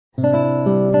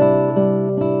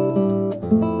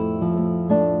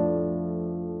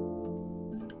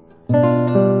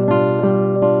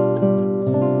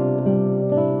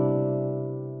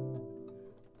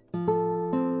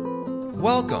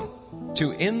to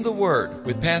In the Word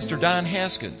with Pastor Don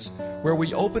Haskins, where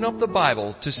we open up the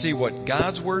Bible to see what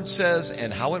God's Word says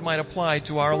and how it might apply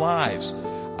to our lives.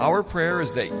 Our prayer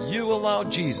is that you allow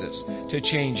Jesus to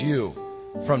change you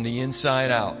from the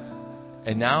inside out.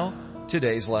 And now,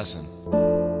 today's lesson.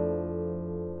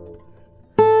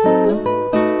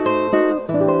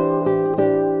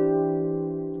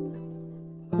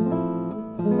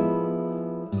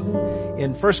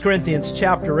 In 1 Corinthians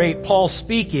chapter 8, Paul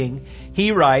speaking,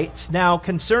 he writes, "Now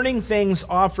concerning things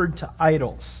offered to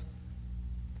idols,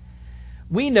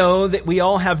 we know that we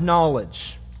all have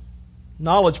knowledge.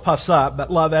 Knowledge puffs up,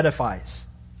 but love edifies.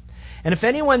 And if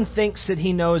anyone thinks that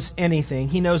he knows anything,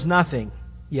 he knows nothing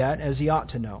yet as he ought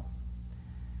to know.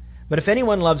 But if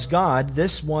anyone loves God,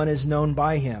 this one is known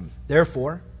by him.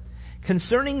 Therefore,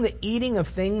 concerning the eating of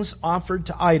things offered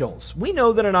to idols, we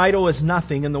know that an idol is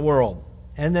nothing in the world,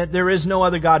 and that there is no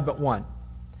other God but one.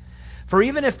 For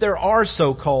even if there are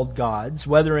so-called gods,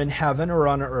 whether in heaven or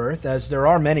on earth, as there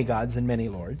are many gods and many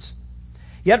lords,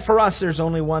 yet for us there's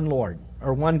only one Lord,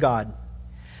 or one God,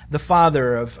 the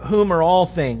Father, of whom are all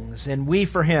things, and we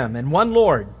for Him, and one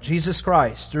Lord, Jesus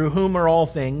Christ, through whom are all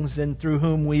things, and through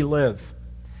whom we live.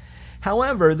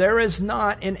 However, there is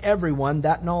not in everyone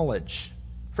that knowledge.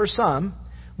 For some,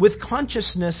 with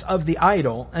consciousness of the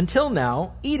idol, until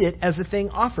now, eat it as a thing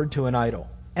offered to an idol,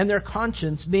 and their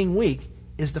conscience, being weak,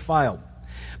 is defiled.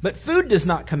 But food does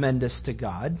not commend us to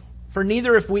God, for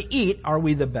neither if we eat are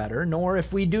we the better, nor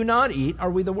if we do not eat are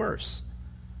we the worse.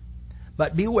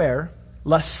 But beware,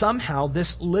 lest somehow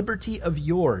this liberty of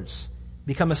yours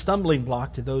become a stumbling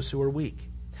block to those who are weak.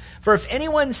 For if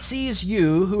anyone sees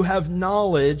you who have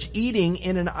knowledge eating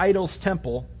in an idol's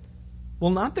temple, will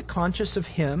not the conscience of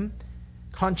him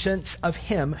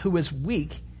who is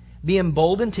weak be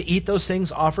emboldened to eat those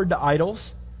things offered to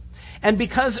idols? And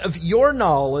because of your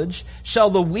knowledge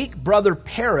shall the weak brother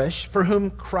perish for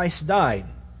whom Christ died.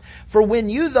 For when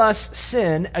you thus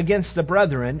sin against the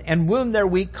brethren and wound their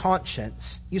weak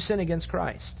conscience, you sin against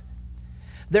Christ.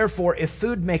 Therefore, if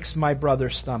food makes my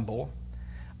brother stumble,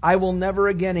 I will never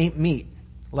again eat meat,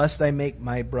 lest I make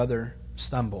my brother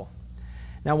stumble."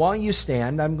 Now, while you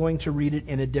stand, I'm going to read it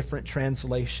in a different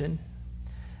translation.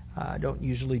 I don't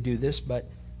usually do this, but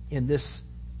in this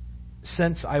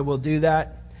sense I will do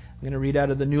that. I'm going to read out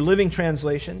of the New Living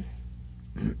Translation.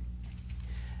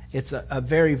 It's a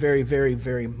very, very, very,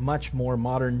 very much more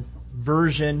modern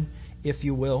version, if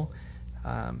you will.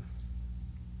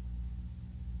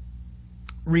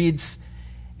 Reads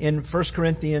in 1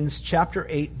 Corinthians chapter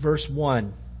 8, verse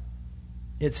 1.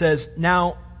 It says,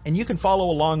 "Now," and you can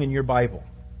follow along in your Bible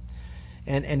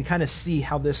and kind of see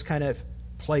how this kind of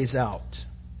plays out.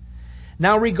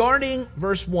 "Now regarding,"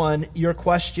 verse 1, "your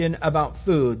question about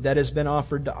food that has been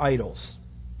offered to idols.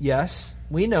 Yes,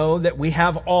 we know that we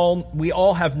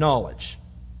all have knowledge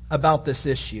about this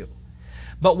issue.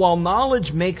 But while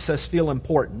knowledge makes us feel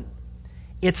important,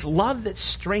 it's love that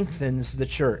strengthens the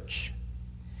church.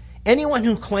 Anyone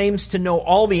who claims to know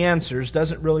all the answers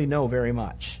doesn't really know very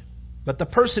much. But the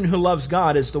person who loves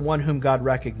God is the one whom God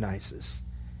recognizes.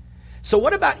 So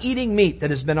what about eating meat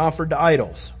that has been offered to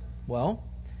idols? Well,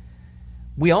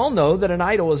 we all know that an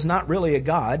idol is not really a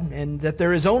god, and that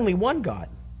there is only one God.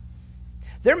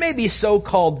 There may be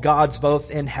so-called gods both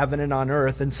in heaven and on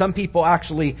earth, and some people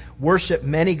actually worship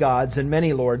many gods and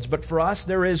many lords, but for us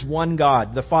there is one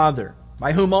God, the Father,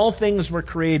 by whom all things were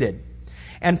created,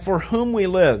 and for whom we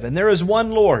live. And there is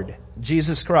one Lord,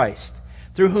 Jesus Christ,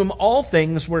 through whom all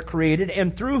things were created,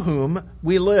 and through whom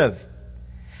we live.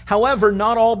 However,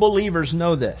 not all believers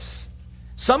know this.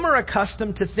 Some are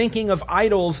accustomed to thinking of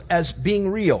idols as being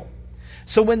real.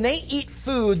 So when they eat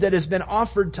food that has been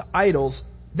offered to idols,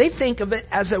 they think of it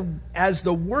as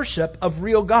the worship of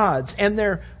real gods, and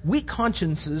their weak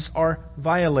consciences are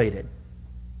violated.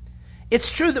 It's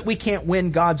true that we can't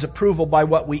win God's approval by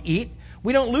what we eat.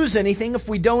 We don't lose anything if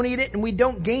we don't eat it, and we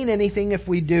don't gain anything if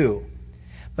we do.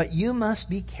 But you must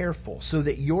be careful so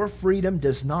that your freedom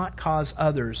does not cause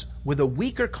others with a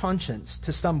weaker conscience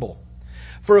to stumble.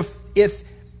 For if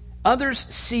others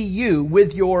see you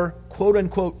with your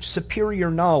quote-unquote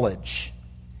superior knowledge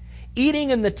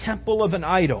eating in the temple of an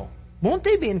idol, won't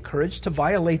they be encouraged to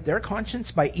violate their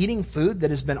conscience by eating food that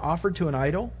has been offered to an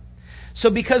idol? So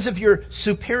because of your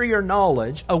superior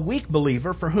knowledge, a weak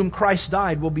believer for whom Christ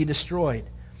died will be destroyed.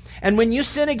 And when you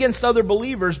sin against other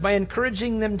believers by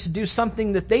encouraging them to do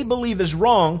something that they believe is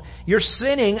wrong, you're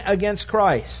sinning against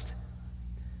Christ.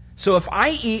 So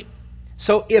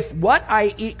if what I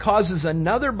eat causes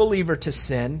another believer to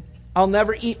sin, I'll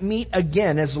never eat meat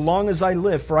again as long as I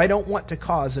live, for I don't want to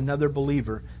cause another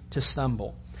believer to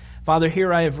stumble." Father,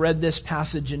 here I have read this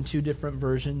passage in two different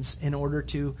versions in order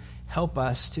to help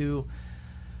us to,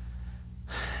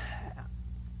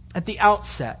 at the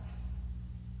outset,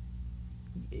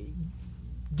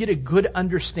 get a good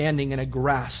understanding and a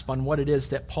grasp on what it is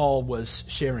that Paul was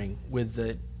sharing with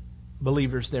the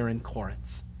believers there in Corinth.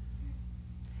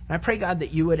 And I pray, God,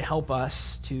 that you would help us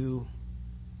to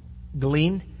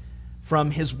glean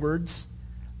from his words,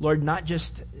 Lord, not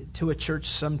just to a church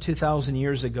some 2,000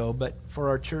 years ago, but for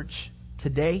our church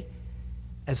today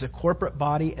as a corporate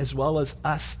body as well as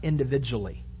us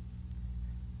individually.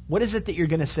 What is it that you're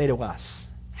going to say to us?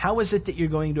 How is it that you're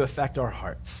going to affect our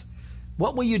hearts?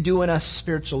 What will you do in us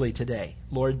spiritually today,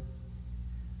 Lord,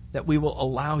 that we will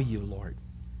allow you, Lord,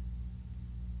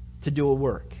 to do a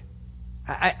work?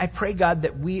 I pray, God,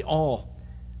 that we all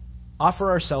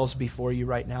offer ourselves before you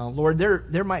right now. Lord,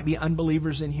 there might be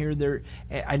unbelievers in here.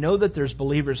 I know that there's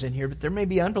believers in here, but there may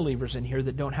be unbelievers in here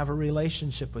that don't have a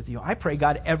relationship with you. I pray,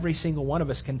 God, every single one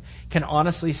of us can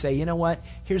honestly say, you know what?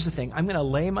 Here's the thing. I'm going to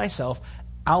lay myself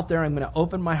out there. I'm going to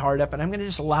open my heart up, and I'm going to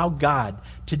just allow God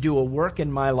to do a work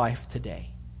in my life today.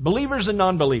 Believers and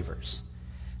non-believers.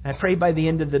 And I pray by the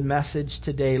end of the message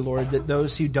today, Lord, that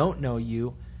those who don't know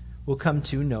you will come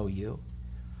to know you.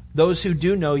 Those who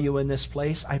do know you in this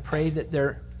place, I pray that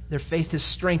their faith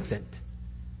is strengthened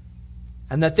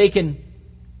and that they can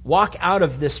walk out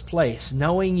of this place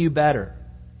knowing you better.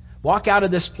 Walk out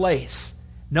of this place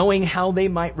knowing how they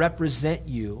might represent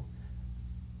you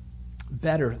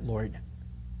better, Lord,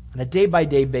 on a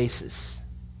day-by-day basis.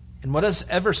 In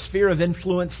whatever sphere of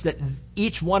influence that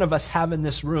each one of us have in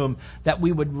this room, that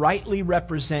we would rightly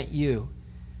represent you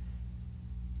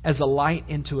as a light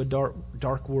into a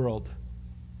dark world.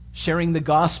 Sharing the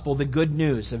gospel, the good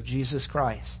news of Jesus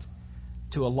Christ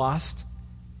to a lost,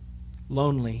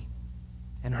 lonely,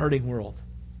 and hurting world.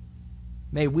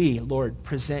 May we, Lord,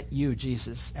 present you,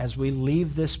 Jesus, as we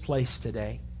leave this place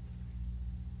today,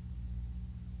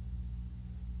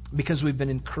 because we've been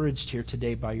encouraged here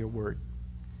today by your word.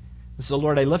 And so,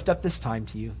 Lord, I lift up this time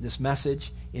to you, this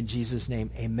message, in Jesus' name.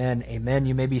 Amen. Amen.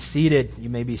 You may be seated. You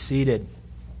may be seated.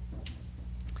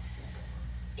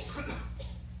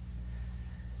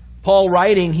 Paul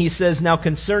writing, he says, now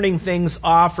concerning things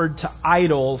offered to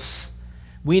idols,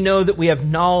 we know that we have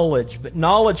knowledge, but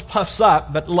knowledge puffs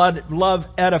up, but love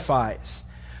edifies.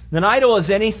 An idol is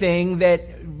anything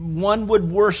that one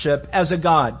would worship as a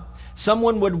god.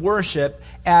 Someone would worship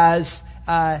as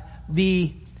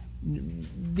the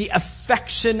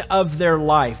affection of their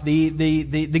life,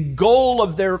 the goal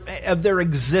of their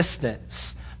existence.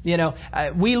 You know,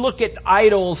 we look at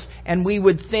idols and we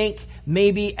would think,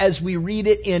 maybe as we read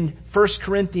it in 1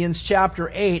 Corinthians chapter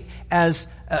 8 as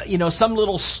some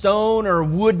little stone or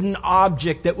wooden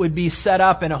object that would be set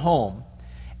up in a home.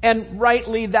 And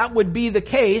rightly, that would be the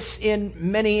case in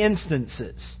many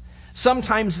instances.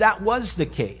 Sometimes that was the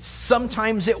case.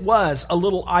 Sometimes it was a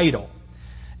little idol.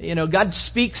 God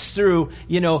speaks through,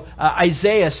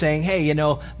 Isaiah saying, hey,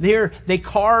 they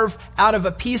carve out of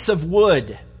a piece of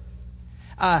wood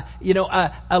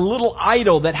a little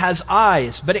idol that has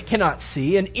eyes, but it cannot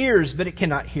see, and ears, but it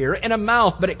cannot hear, and a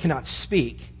mouth, but it cannot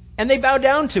speak. And they bow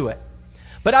down to it.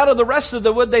 But out of the rest of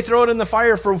the wood, they throw it in the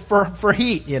fire for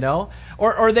heat,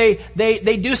 or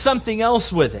they do something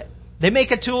else with it. They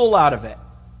make a tool out of it.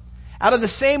 Out of the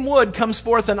same wood comes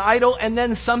forth an idol, and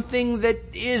then something that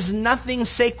is nothing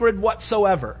sacred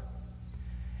whatsoever.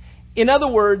 In other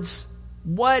words,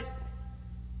 what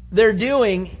they're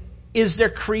doing is they're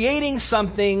creating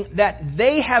something that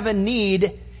they have a need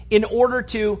in order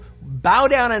to bow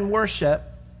down and worship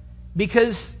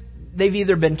because they've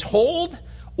either been told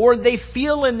or they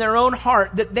feel in their own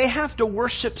heart that they have to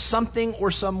worship something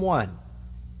or someone.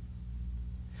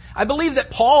 I believe that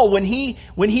Paul, when he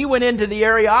went into the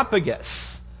Areopagus,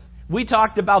 we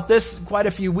talked about this quite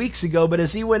a few weeks ago, but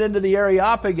as he went into the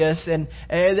Areopagus and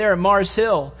there at Mars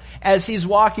Hill, as he's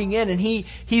walking in and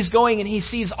he's going and he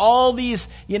sees all these,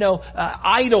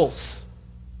 idols,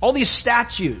 all these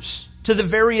statues to the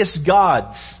various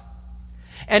gods.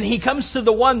 And he comes to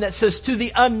the one that says, to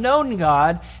the unknown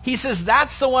God. He says,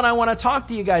 that's the one I want to talk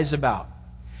to you guys about.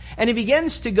 And he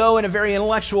begins to go in a very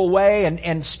intellectual way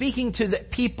and speaking to the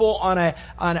people on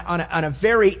a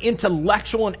very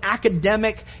intellectual and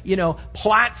academic,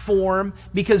 platform,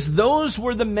 because those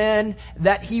were the men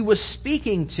that he was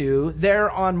speaking to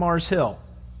there on Mars Hill.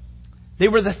 They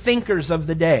were the thinkers of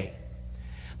the day.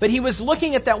 But he was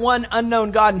looking at that one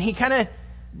unknown God, and he kind of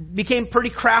became pretty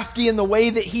crafty in the way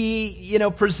that he,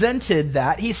 presented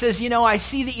that. He says, I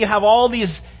see that you have all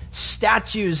these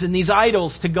statues and these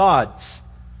idols to gods.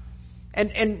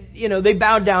 And they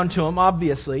bowed down to him,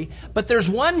 obviously. But there's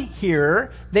one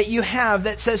here that you have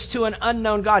that says to an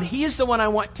unknown God. He is the one I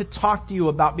want to talk to you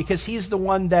about because he's the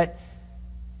one that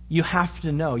you have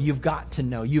to know. You've got to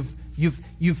know. You've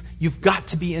got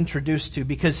to be introduced to,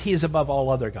 because He is above all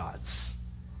other gods.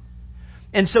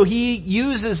 And so He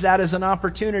uses that as an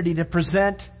opportunity to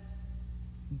present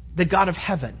the God of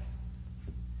heaven,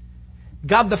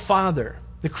 God the Father,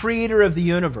 the creator of the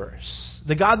universe,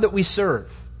 the God that we serve,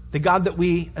 the God that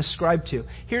we ascribe to.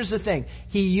 Here's the thing.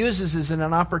 He uses this as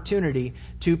an opportunity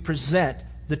to present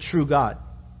the true God.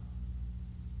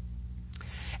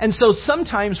 And so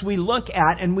sometimes we look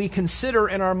at and we consider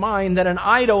in our mind that an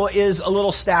idol is a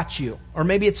little statue, or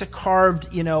maybe it's a carved,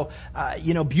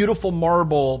 beautiful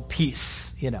marble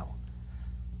piece,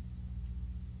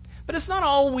 But it's not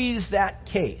always that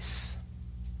case.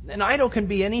 An idol can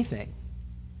be anything.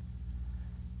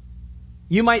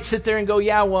 You might sit there and go,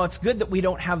 yeah, well, it's good that we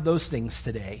don't have those things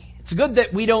today. It's good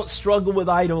that we don't struggle with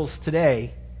idols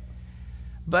today.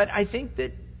 But I think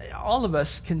that all of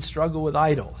us can struggle with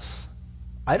idols.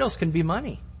 Idols can be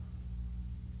money.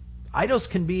 Idols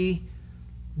can be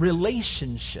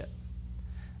relationship.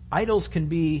 Idols can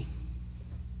be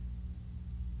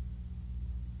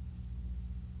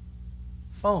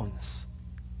phones.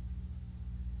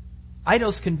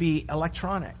 Idols can be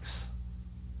electronics.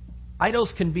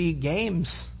 Idols can be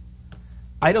games.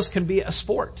 Idols can be a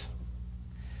sport.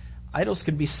 Idols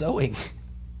can be sewing.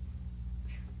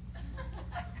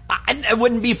 It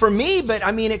wouldn't be for me, but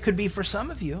it could be for some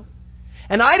of you.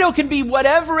 An idol can be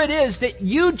whatever it is that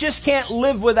you just can't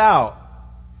live without.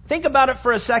 Think about it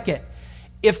for a second.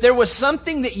 If there was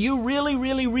something that you really,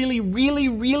 really, really, really,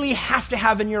 really have to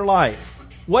have in your life,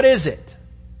 what is it?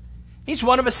 Each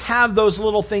one of us have those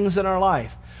little things in our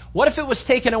life. What if it was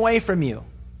taken away from you?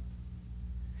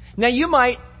 Now, you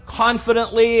might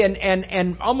confidently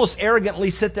and almost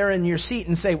arrogantly sit there in your seat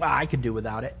and say, well, I could do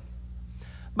without it.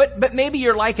 But maybe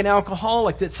you're like an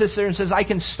alcoholic that sits there and says, I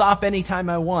can stop anytime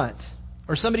I want.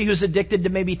 Or somebody who's addicted to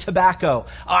maybe tobacco.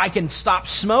 Oh, I can stop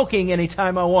smoking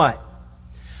anytime I want.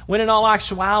 When in all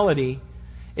actuality,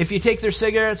 if you take their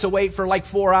cigarettes away for like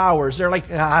 4 hours, they're like,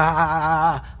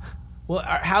 well,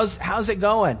 how's it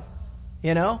going?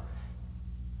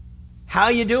 How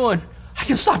you doing? I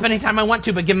can stop anytime I want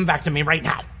to, but give them back to me right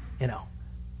now.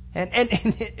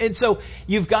 And so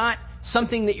you've got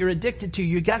something that you're addicted to.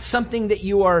 You've got something that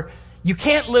you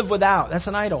can't live without. That's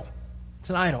an idol. It's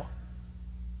an idol.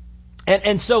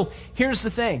 And so here's the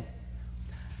thing.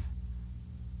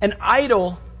 An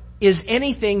idol is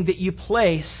anything that you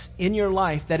place in your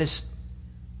life that is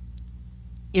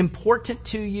important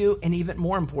to you and even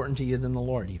more important to you than the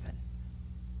Lord even.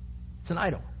 It's an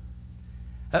idol.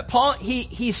 Paul,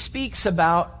 he speaks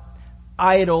about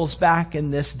idols back in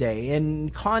this day.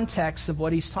 In context of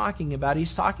what he's talking about,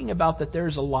 he's talking about that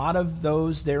there's a lot of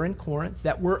those there in Corinth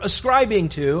that were ascribing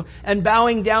to and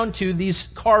bowing down to these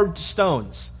carved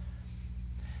stones.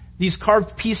 These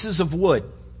carved pieces of wood.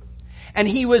 And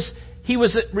he was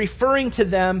referring to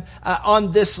them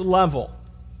on this level.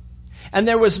 And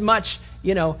there was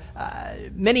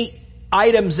many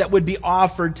items that would be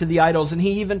offered to the idols. And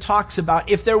he even talks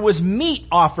about if there was meat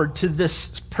offered to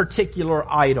this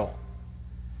particular idol,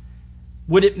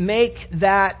 would it make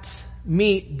that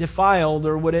meat defiled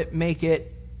or would it make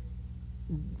it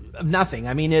nothing?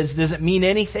 Does it mean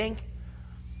anything?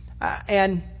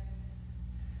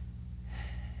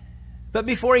 But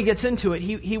before he gets into it,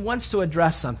 he wants to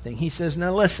address something. He says,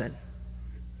 now listen,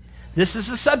 this is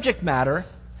a subject matter,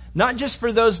 not just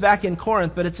for those back in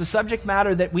Corinth, but it's a subject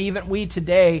matter that we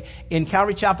today in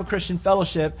Calvary Chapel Christian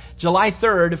Fellowship, July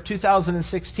 3rd of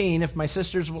 2016, if my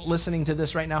sister's listening to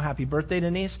this right now, happy birthday,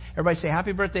 Denise. Everybody say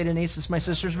happy birthday, Denise. It's my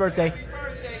sister's birthday. Happy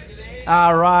birthday, Denise.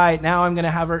 All right, now I'm going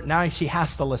to have her, now she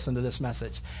has to listen to this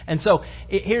message. And so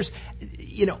here's,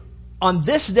 on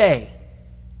this day,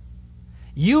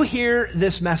 you hear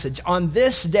this message. On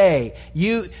this day,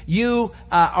 you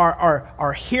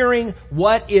are hearing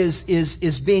what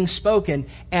is being spoken.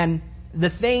 And the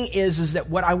thing is that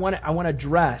what I want to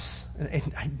address,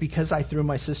 and because I threw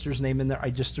my sister's name in there,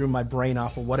 I just threw my brain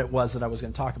off of what it was that I was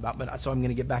going to talk about. So I'm going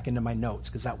to get back into my notes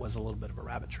because that was a little bit of a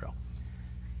rabbit trail.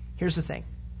 Here's the thing: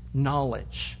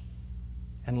 knowledge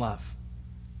and love.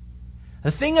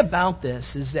 The thing about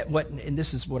this is that and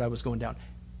this is what I was going down,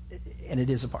 and it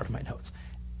is a part of my notes.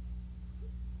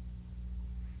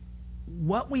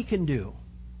 What we can do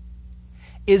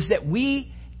is that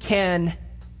we can,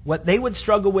 what they would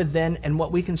struggle with then and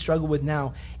what we can struggle with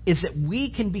now, is that we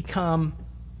can become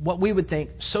what we would think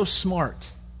so smart,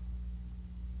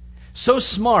 so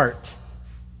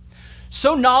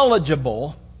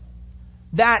knowledgeable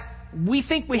that we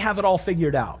think we have it all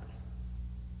figured out.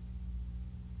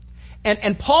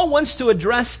 And Paul wants to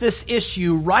address this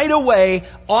issue right away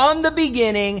on the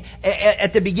beginning,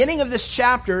 at the beginning of this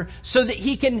chapter, so that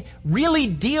he can really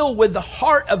deal with the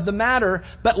heart of the matter.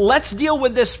 But let's deal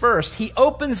with this first. He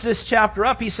opens this chapter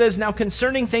up. He says, now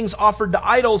concerning things offered to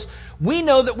idols, we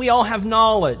know that we all have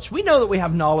knowledge. We know that we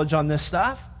have knowledge on this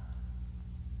stuff.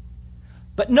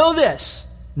 But know this,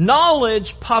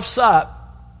 knowledge puffs up,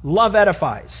 love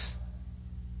edifies.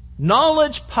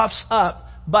 Knowledge puffs up,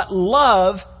 but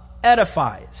love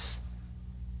edifies.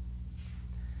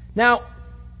 Now,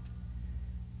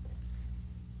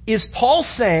 is Paul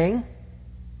saying,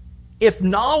 if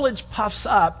knowledge puffs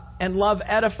up and love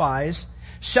edifies,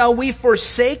 shall we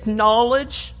forsake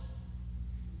knowledge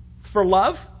for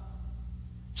love?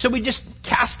 Shall we just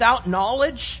cast out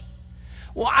knowledge?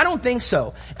 Well, I don't think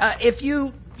so. If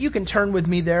you can turn with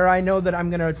me there. I know that I'm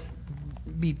going to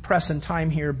be pressing time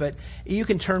here, but you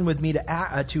can turn with me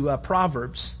to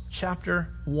Proverbs chapter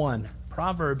 1.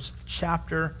 Proverbs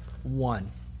chapter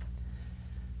 1.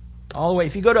 All the way.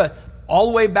 If you go to all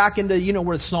the way back into,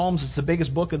 where Psalms, it's the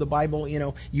biggest book of the Bible,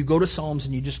 you go to Psalms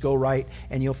and you just go right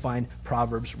and you'll find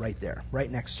Proverbs right there. Right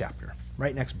next chapter.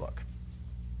 Right next book.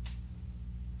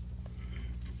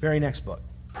 Very next book.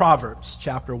 Proverbs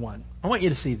chapter 1. I want you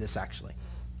to see this actually.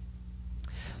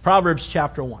 Proverbs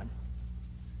chapter 1.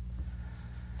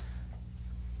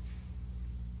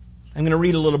 I'm going to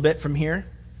read a little bit from here.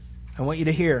 I want you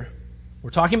to hear. We're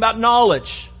talking about knowledge.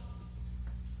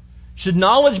 Should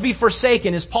knowledge be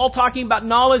forsaken? Is Paul talking about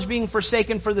knowledge being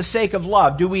forsaken for the sake of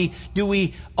love? Do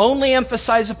we only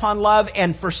emphasize upon love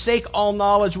and forsake all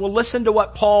knowledge? Well, listen to what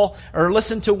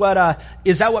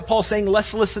is that what Paul's saying?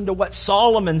 Let's listen to what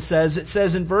Solomon says. It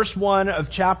says in verse 1 of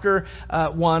chapter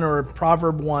 1, or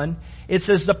Proverb 1, it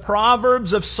says, the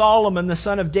Proverbs of Solomon, the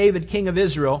son of David, king of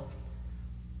Israel.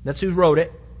 That's who wrote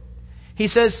it. He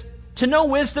says, to know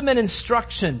wisdom and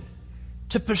instruction,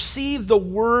 to perceive the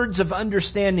words of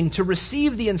understanding, to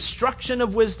receive the instruction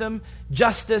of wisdom,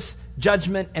 justice,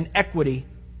 judgment, and equity,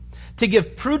 to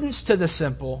give prudence to the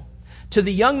simple, to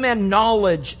the young man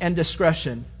knowledge and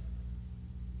discretion.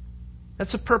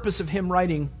 That's the purpose of him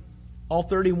writing all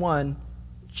 31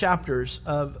 chapters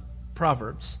of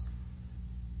Proverbs.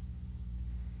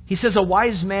 He says, a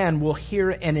wise man will hear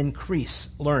and increase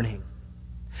learning.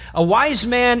 A wise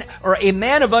man, or a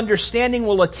man of understanding,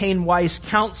 will attain wise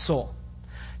counsel,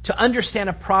 to understand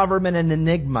a proverb and an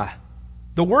enigma,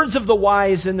 the words of the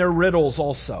wise and their riddles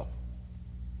also.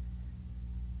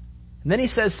 And then he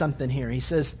says something here. He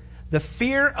says, the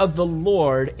fear of the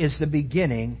Lord is the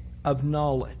beginning of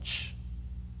knowledge.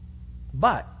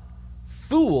 But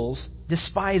fools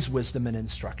despise wisdom and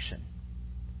instruction.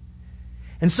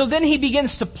 And so then he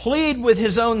begins to plead with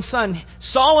his own son.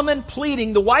 Solomon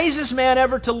pleading, the wisest man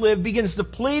ever to live, begins to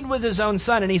plead with his own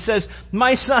son. And he says,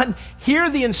 my son,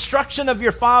 hear the instruction of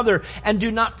your father, and do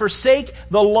not forsake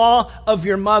the law of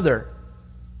your mother.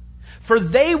 For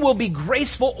they will be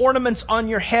graceful ornaments on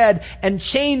your head and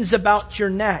chains about your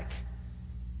neck.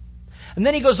 And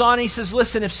then he goes on and he says,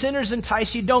 listen, if sinners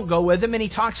entice you, don't go with them. And he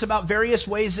talks about various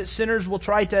ways that sinners will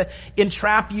try to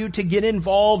entrap you to get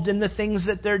involved in the things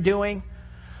that they're doing.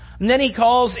 And then he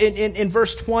calls, in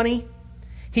verse 20,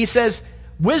 he says,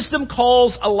 wisdom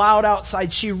calls aloud outside.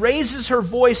 She raises her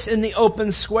voice in the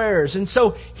open squares. And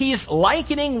so he's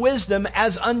likening wisdom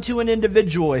as unto an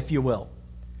individual, if you will.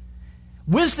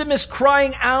 Wisdom is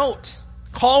crying out,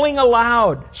 calling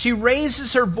aloud. She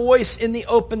raises her voice in the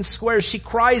open squares. She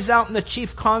cries out in the chief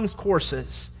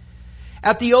concourses.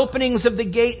 At the openings of the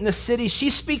gate in the city, she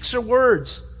speaks her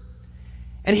words.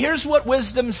 And here's what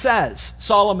wisdom says,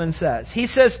 Solomon says. He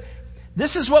says,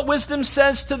 this is what wisdom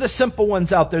says to the simple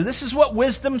ones out there. This is what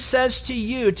wisdom says to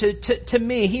you, to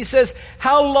me. He says,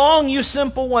 how long, you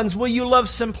simple ones, will you love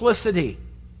simplicity?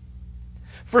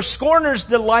 For scorners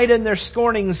delight in their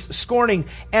scorning,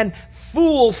 and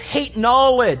fools hate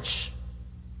knowledge.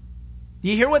 Do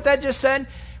you hear what that just said?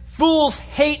 Fools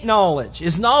hate knowledge.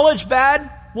 Is knowledge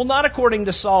bad? Well, not according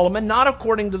to Solomon, not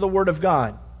according to the Word of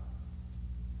God.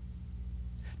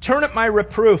 Turn at my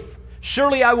reproof.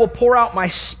 Surely I will pour out my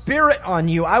spirit on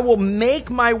you. I will make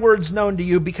my words known to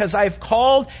you, because I have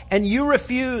called and you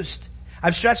refused.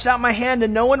 I've stretched out my hand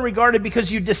and no one regarded,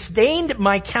 because you disdained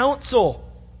my counsel.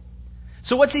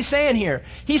 So what's he saying here?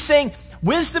 He's saying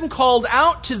wisdom called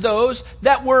out to those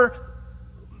that were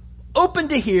open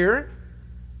to hear.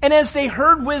 And as they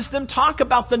heard wisdom talk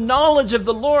about the knowledge of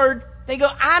the Lord, they go,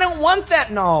 I don't want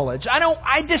that knowledge.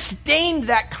 I disdained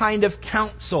that kind of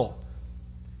counsel.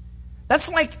 That's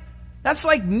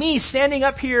like me standing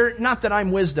up here, not that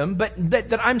I'm wisdom, but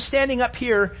that I'm standing up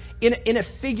here in a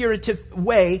figurative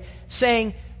way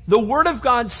saying, the Word of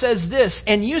God says this,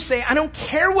 and you say, I don't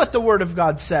care what the Word of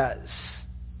God says.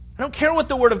 I don't care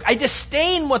what I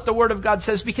disdain what the Word of God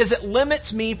says because it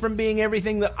limits me from being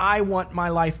everything that I want my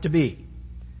life to be.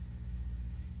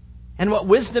 And what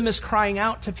wisdom is crying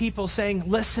out to people saying,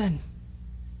 listen,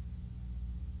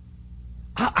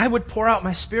 I would pour out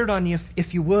my Spirit on you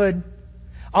if you would.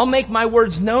 I'll make my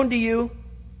words known to you.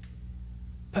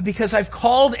 But because I've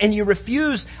called and you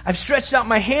refused, I've stretched out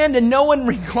my hand and no one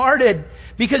regarded.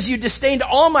 Because you disdained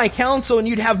all my counsel and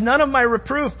you'd have none of my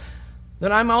reproof,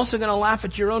 then I'm also going to laugh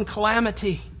at your own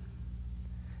calamity.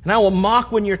 And I will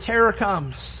mock when your terror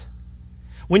comes.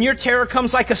 When your terror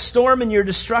comes like a storm and your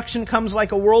destruction comes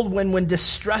like a whirlwind, when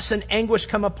distress and anguish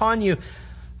come upon you,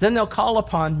 then they'll call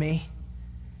upon me,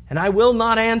 and I will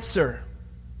not answer.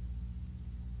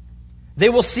 They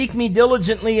will seek me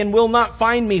diligently and will not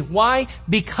find me. Why?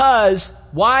 Because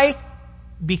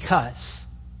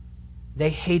they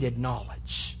hated knowledge.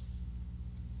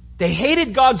 They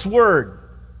hated God's Word.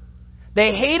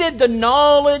 They hated the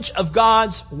knowledge of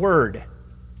God's Word.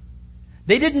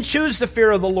 They didn't choose the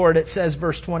fear of the Lord, it says,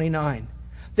 verse 29.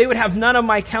 They would have none of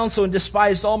my counsel and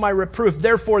despised all my reproof.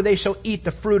 Therefore they shall eat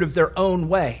the fruit of their own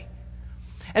way.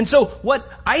 And so what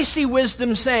I see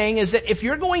wisdom saying is that if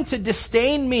you're going to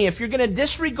disdain me, if you're going to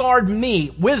disregard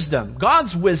me, wisdom,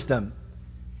 God's wisdom,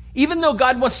 even though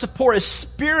God wants to pour His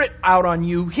Spirit out on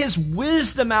you, His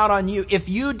wisdom out on you, if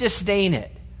you disdain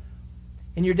it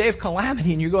in your day of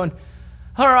calamity and you're going,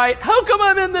 all right, how come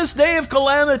I'm in this day of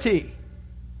calamity?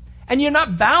 And you're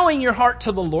not bowing your heart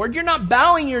to the Lord. You're not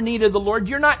bowing your knee to the Lord.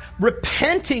 You're not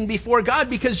repenting before God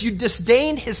because you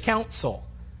disdained His counsel.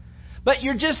 But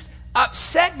you're just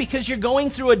upset because you're going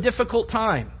through a difficult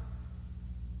time.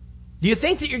 Do you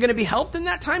think that you're going to be helped in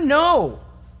that time? No.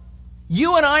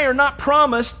 You and I are not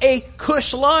promised a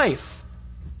cush life.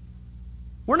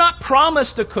 We're not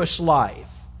promised a cush life.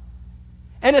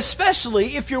 And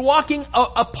especially if you're walking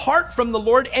apart from the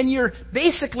Lord and you're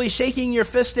basically shaking your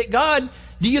fist at God,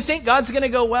 do you think God's going to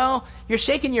go, well, you're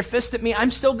shaking your fist at me, I'm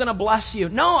still going to bless you?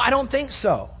 No, I don't think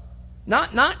so.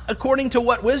 Not according to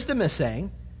what wisdom is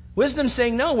saying. Wisdom's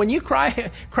saying, no, when you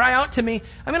cry out to me,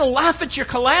 I'm going to laugh at your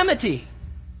calamity.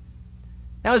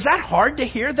 Now, is that hard to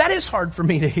hear? That is hard for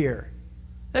me to hear.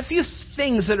 A few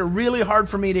things that are really hard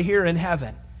for me to hear in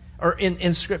heaven or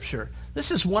in Scripture.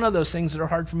 This is one of those things that are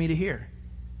hard for me to hear.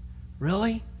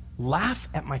 Really? Laugh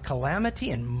at my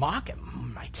calamity and mock at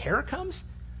my terror comes?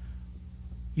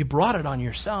 You brought it on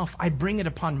yourself. I bring it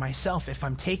upon myself if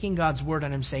I'm taking God's word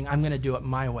and I'm saying, I'm going to do it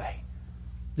my way.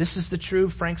 This is the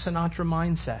true Frank Sinatra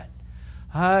mindset.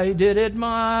 I did it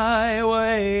my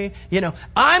way.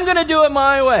 I'm going to do it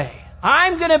my way.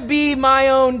 I'm going to be my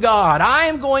own God. I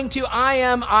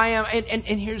am.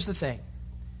 And here's the thing.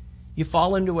 You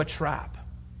fall into a trap.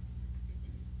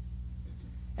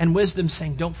 And wisdom's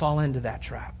saying, don't fall into that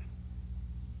trap.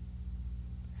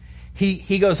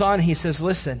 He goes on, he says,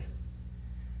 listen,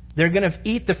 they're going to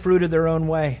eat the fruit of their own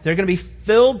way. They're going to be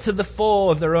filled to the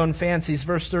full of their own fancies.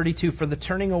 Verse 32, for the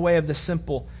turning away of the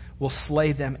simple will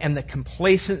slay them, and the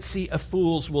complacency of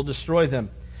fools will destroy them.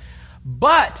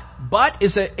 But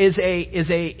is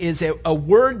a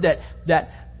word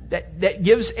that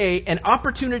gives an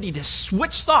opportunity to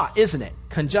switch thought, isn't it?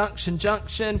 Conjunction,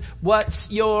 junction, what's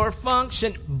your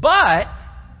function? But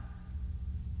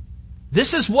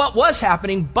this is what was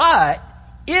happening. But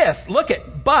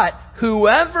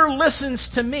whoever listens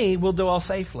to me will dwell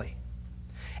safely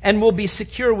and will be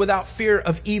secure without fear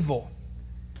of evil.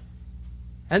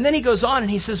 And then he goes on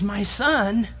and he says, my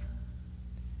son,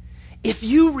 if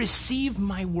you receive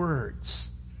my words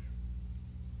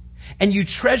and you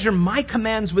treasure my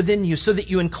commands within you so that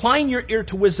you incline your ear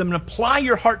to wisdom and apply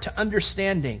your heart to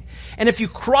understanding, and if you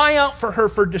cry out for her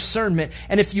for discernment,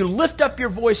 and if you lift up your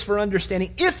voice for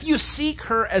understanding, if you seek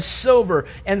her as silver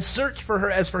and search for her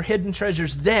as for hidden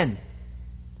treasures, then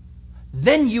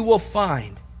you will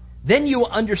find, then you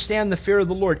will understand the fear of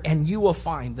the Lord, and you will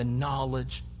find the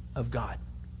knowledge of God.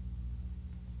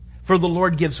 For the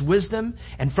Lord gives wisdom,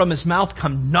 and from His mouth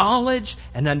come knowledge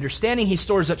and understanding. He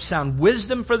stores up sound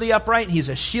wisdom for the upright. He's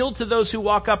a shield to those who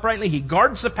walk uprightly. He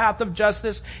guards the path of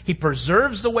justice. He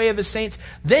preserves the way of His saints.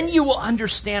 Then you will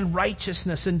understand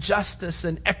righteousness and justice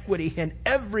and equity and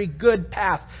every good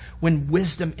path when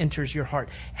wisdom enters your heart.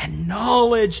 And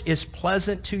knowledge is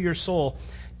pleasant to your soul.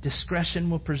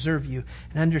 Discretion will preserve you,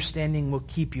 and understanding will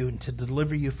keep you and to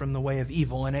deliver you from the way of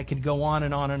evil. And it could go on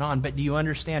and on and on. But do you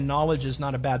understand knowledge is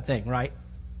not a bad thing, right?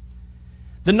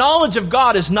 The knowledge of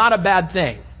God is not a bad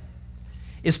thing.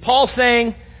 Is Paul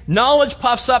saying, knowledge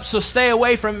puffs up, so stay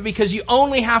away from it because you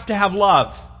only have to have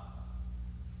love?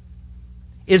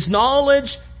 Is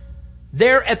knowledge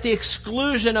They're at the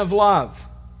exclusion of love.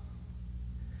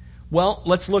 Well,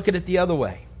 let's look at it the other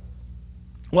way.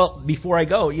 Well, before I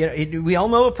go, we all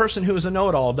know a person who is a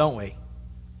know-it-all, don't we?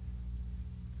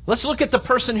 Let's look at the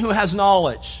person who has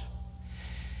knowledge.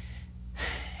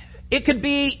 It could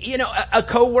be, a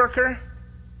coworker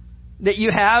that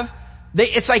you have.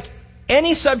 It's like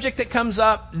any subject that comes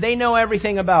up, they know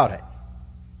everything about it.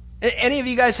 Any of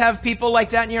you guys have people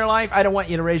like that in your life? I don't want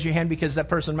you to raise your hand because that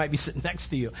person might be sitting next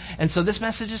to you. And so this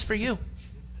message is for you.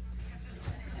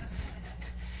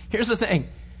 Here's the thing.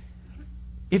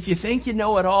 If you think you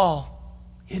know it all,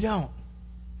 you don't.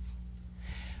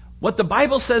 What the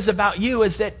Bible says about you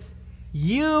is that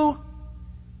you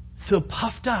feel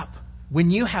puffed up when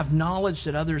you have knowledge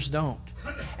that others don't.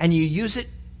 And you use it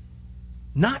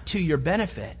not to your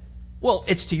benefit. Well,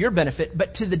 it's to your benefit,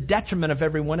 but to the detriment of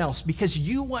everyone else, because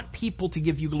you want people to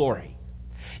give you glory.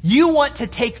 You want to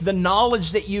take the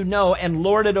knowledge that you know and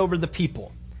lord it over the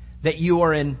people that you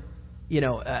are in,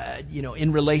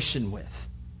 in relation with.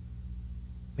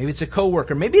 Maybe it's a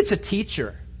coworker. Maybe it's a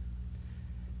teacher.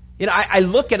 I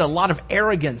look at a lot of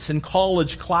arrogance in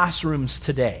college classrooms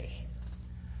today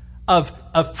of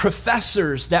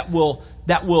professors that will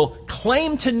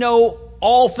claim to know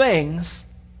all things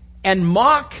and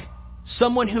mock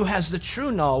someone who has the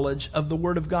true knowledge of the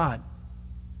Word of God.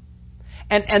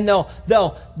 And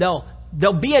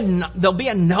they'll be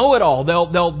a know-it-all.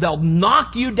 They'll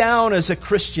knock you down as a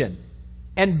Christian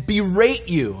and berate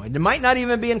you. And it might not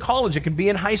even be in college. It could be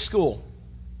in high school.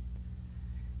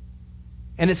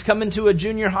 And it's coming to a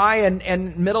junior high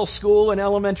and middle school and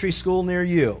elementary school near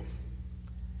you.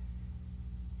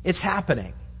 It's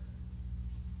happening.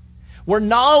 Where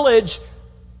knowledge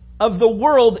of the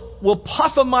world will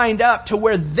puff a mind up to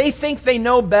where they think they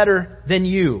know better than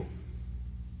you.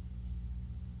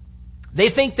 They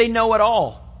think they know it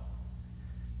all.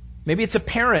 Maybe it's a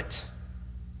parent.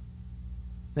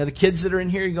 Now the kids that are in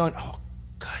here, you're going, oh,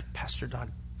 good, Pastor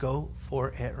Don, go for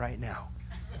it right now.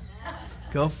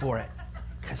 Go for it.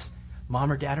 Because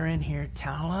mom or dad are in here.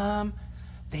 Tell them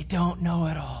they don't know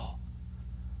it all.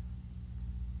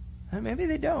 And maybe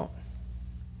they don't.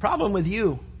 Problem with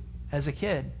you as a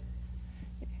kid,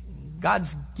 God's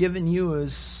given you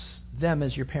them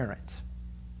as your parent.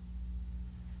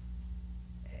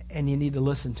 And you need to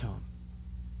listen to them.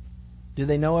 Do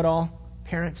they know it all?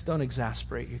 Parents, don't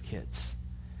exasperate your kids.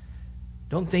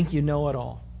 Don't think you know it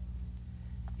all.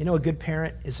 A good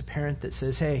parent is a parent that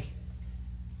says, hey,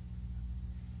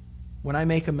 when I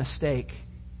make a mistake,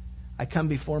 I come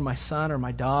before my son or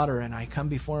my daughter and I come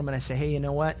before him and I say, hey, you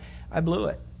know what? I blew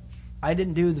it. I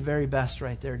didn't do the very best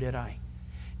right there, did I?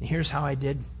 And here's how I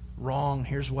did wrong.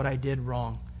 Here's what I did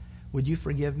wrong. Would you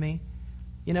forgive me?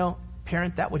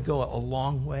 Parent, that would go a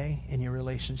long way in your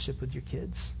relationship with your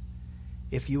kids.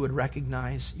 If you would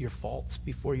recognize your faults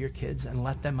before your kids and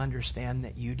let them understand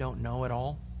that you don't know it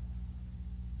all.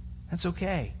 That's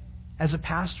okay. As a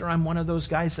pastor, I'm one of those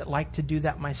guys that like to do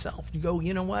that myself. You go,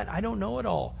 you know what? I don't know it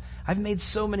all. I've made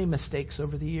so many mistakes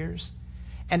over the years.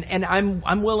 And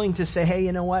I'm willing to say, hey,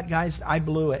 you know what, guys? I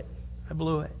blew it.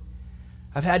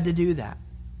 I've had to do that.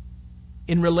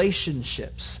 In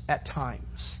relationships at times.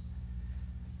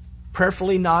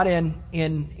 Prayerfully not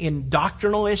in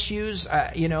doctrinal issues.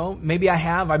 Maybe I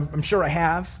have. I'm sure I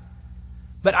have.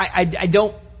 But I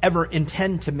don't ever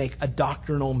intend to make a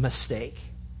doctrinal mistake.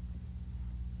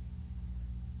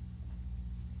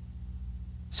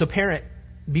 So parent,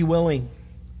 be willing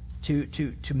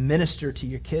to minister to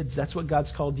your kids. That's what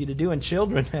God's called you to do. And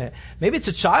children, maybe it's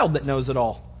a child that knows it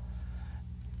all.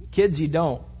 Kids, you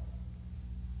don't.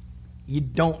 You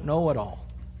don't know it all.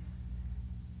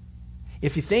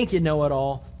 If you think you know it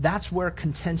all, that's where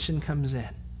contention comes in.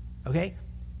 Okay?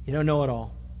 You don't know it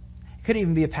all. It could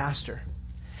even be a pastor.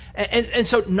 And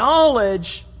so knowledge,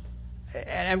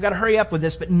 and I've got to hurry up with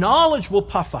this, but knowledge will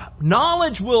puff up.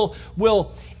 Knowledge will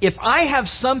if I have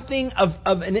something of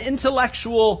an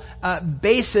intellectual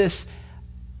basis,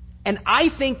 and I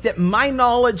think that my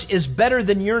knowledge is better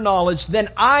than your knowledge, then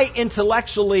I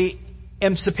intellectually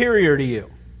am superior to you.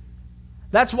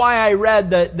 That's why I read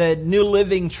the New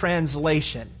Living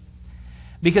Translation.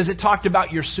 Because it talked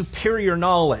about your superior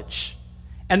knowledge.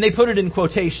 And they put it in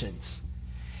quotations.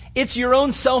 It's your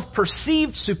own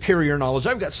self-perceived superior knowledge.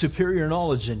 I've got superior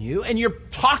knowledge in you. And you're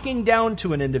talking down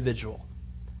to an individual.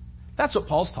 That's what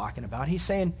Paul's talking about. He's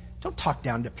saying, don't talk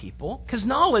down to people. Because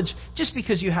knowledge, just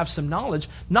because you have some knowledge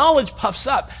puffs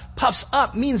up. Puffs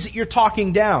up means that you're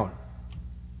talking down.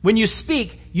 When you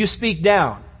speak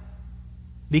down.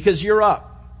 Because you're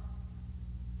up.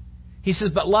 He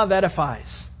says, but love edifies.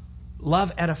 Love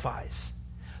edifies.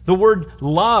 The word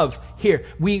love here,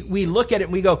 we look at it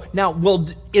and we go, now, well,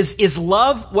 is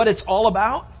love what it's all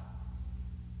about?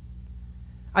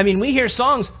 I mean, we hear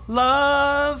songs,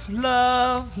 love,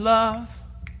 love, love.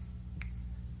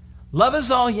 Love is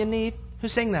all you need. Who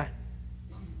sang that?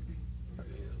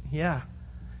 Yeah,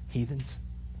 heathens.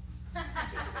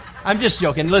 I'm just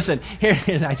joking. Listen, here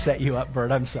I set you up,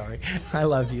 Bert. I'm sorry. I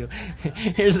love you.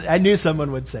 I knew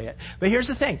someone would say it. But here's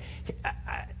the thing.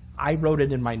 I wrote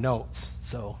it in my notes,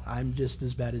 so I'm just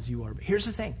as bad as you are. But here's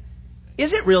the thing.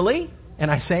 Is it really?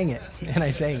 And I sang it.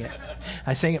 I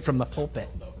sang it from the pulpit.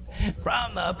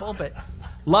 From the pulpit.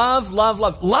 Love, love,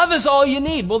 love. Love is all you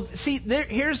need. Well, see,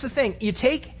 here's the thing. You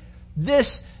take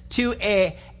this to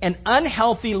an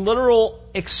unhealthy, literal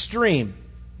extreme.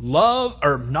 Love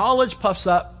or knowledge puffs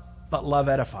up, but love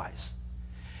edifies.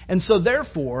 And so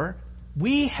therefore,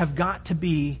 we have got to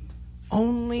be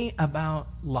only about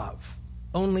love.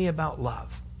 Only about love.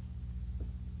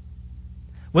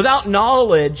 Without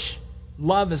knowledge,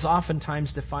 love is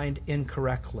oftentimes defined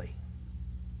incorrectly.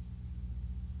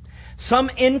 Some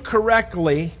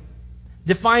incorrectly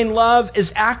define love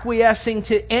as acquiescing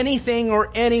to anything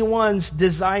or anyone's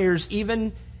desires,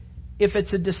 even if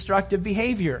it's a destructive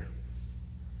behavior.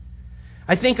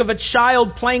 I think of a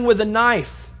child playing with a knife.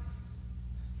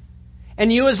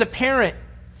 And you as a parent,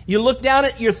 you look down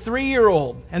at your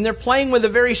 3-year-old and they're playing with a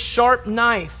very sharp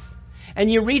knife. And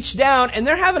you reach down and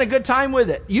they're having a good time with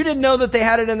it. You didn't know that they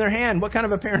had it in their hand. What kind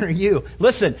of a parent are you?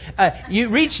 Listen, you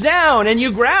reach down and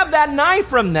you grab that knife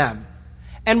from them.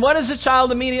 And what does the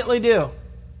child immediately do?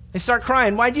 They start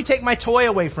crying. Why'd you take my toy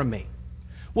away from me?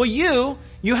 Well, you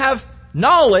have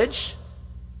knowledge,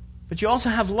 but you also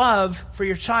have love for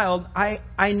your child.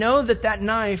 I know that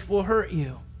knife will hurt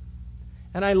you.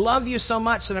 And I love you so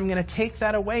much that I'm going to take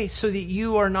that away so that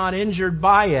you are not injured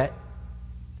by it.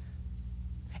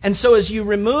 And so as you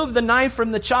remove the knife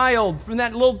from the child, from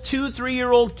that little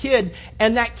 2-3-year-old kid,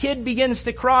 and that kid begins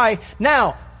to cry,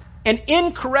 now, an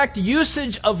incorrect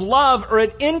usage of love or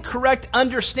an incorrect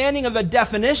understanding of a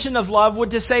definition of love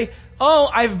would just say, oh,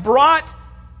 I've brought,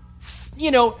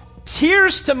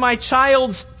 tears to my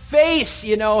child's face.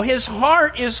 His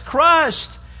heart is crushed.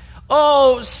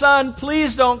 Oh, son,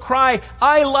 please don't cry.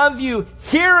 I love you.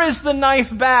 Here is the knife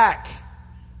back.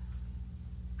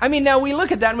 I mean, now we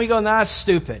look at that and we go, nah, that's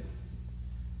stupid.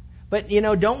 But,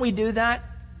 don't we do that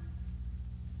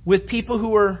with people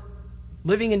who are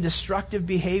living in destructive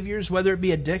behaviors, whether it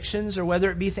be addictions or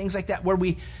whether it be things like that, where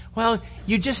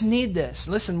you just need this.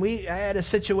 Listen, I had a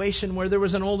situation where there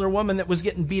was an older woman that was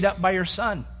getting beat up by her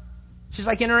son. She's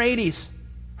like in her 80s.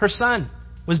 Her son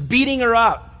was beating her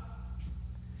up.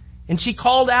 And she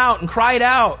called out and cried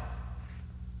out.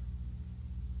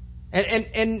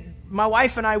 And my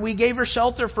wife and I, we gave her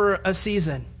shelter for a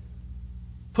season.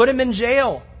 Put him in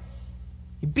jail.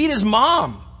 He beat his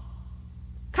mom.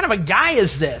 What kind of a guy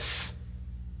is this?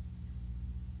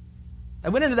 I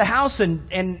went into the house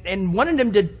and wanted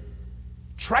him to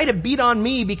try to beat on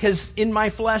me because in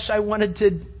my flesh I wanted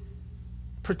to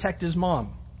protect his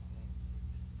mom.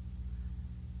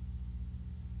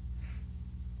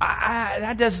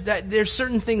 There's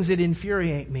certain things that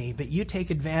infuriate me, but you take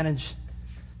advantage,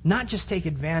 not just take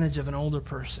advantage of an older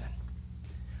person,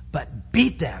 but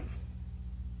beat them.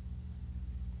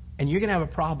 And you're going to have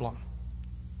a problem.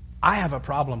 I have a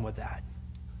problem with that.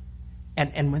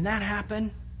 And when that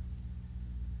happened,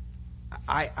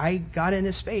 I got in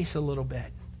his face a little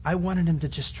bit. I wanted him to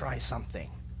just try something.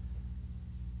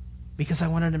 Because I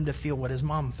wanted him to feel what his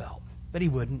mom felt. But he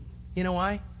wouldn't. You know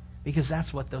why? Because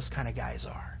that's what those kind of guys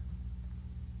are.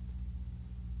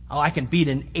 Oh, I can beat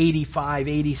an 85,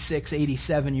 86,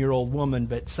 87-year-old woman,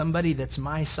 but somebody that's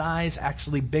my size,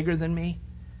 actually bigger than me,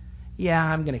 yeah,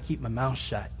 I'm going to keep my mouth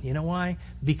shut. You know why?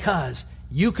 Because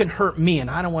you can hurt me and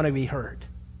I don't want to be hurt.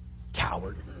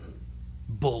 Coward.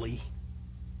 Bully.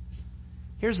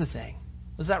 Here's the thing.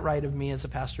 Was that right of me as a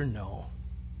pastor? No.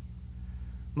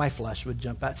 My flesh would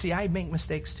jump out. See, I make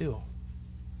mistakes too.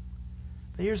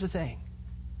 But here's the thing.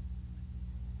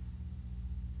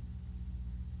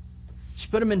 She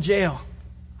put him in jail.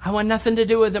 I want nothing to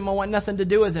do with him. I want nothing to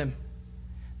do with him.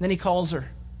 And then he calls her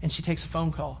and she takes a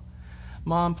phone call.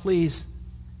 Mom, please,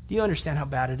 do you understand how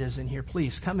bad it is in here?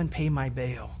 Please, come and pay my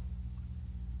bail.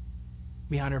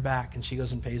 Behind her back, and she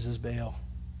goes and pays his bail.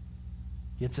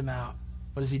 Gets him out.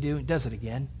 What does he do? He does it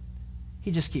again.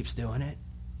 He just keeps doing it.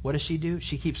 What does she do?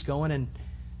 She keeps going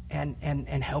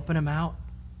and helping him out,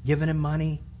 giving him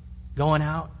money, going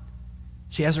out.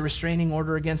 She has a restraining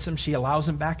order against him. She allows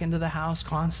him back into the house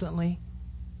constantly.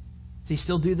 Does he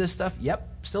still do this stuff? Yep,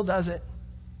 still does it.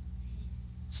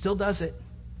 Still does it.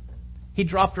 He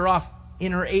dropped her off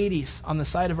in her 80s on the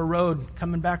side of a road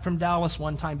coming back from Dallas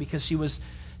one time because she was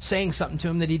saying something to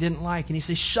him that he didn't like. And he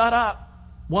says, "Shut up,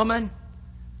 woman.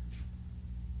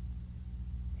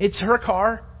 It's her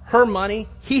car, her money.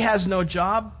 He has no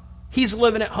job. He's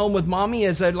living at home with mommy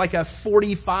as like a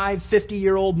 45,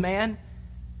 50-year-old man.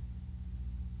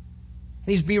 And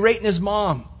he's berating his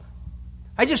mom.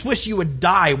 I just wish you would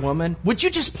die, woman. Would you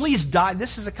just please die?"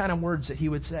 This is the kind of words that he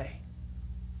would say.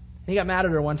 And he got mad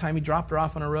at her one time. He dropped her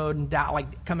off on a road and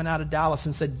like coming out of Dallas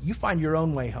and said, "You find your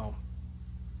own way home."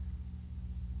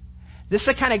 This is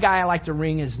the kind of guy I like to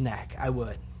wring his neck. I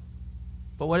would.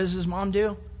 But what does his mom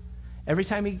do? Every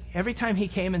time he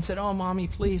came and said, "Oh, Mommy,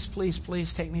 please, please,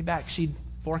 please take me back," she'd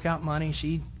fork out money.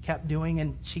 She kept doing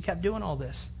all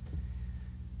this.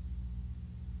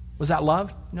 Was that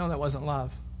love? No, that wasn't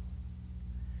love.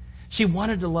 She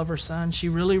wanted to love her son. She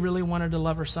really, really wanted to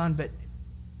love her son, but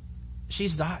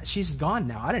she's gone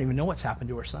now. I don't even know what's happened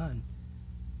to her son.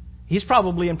 He's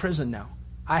probably in prison now.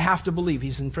 I have to believe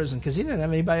he's in prison because he didn't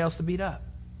have anybody else to beat up.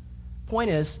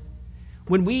 Point is,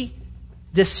 when we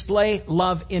display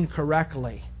love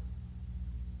incorrectly,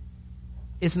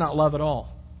 it's not love at all.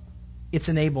 It's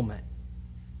enablement.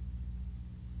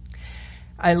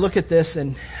 I look at this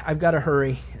and I've got to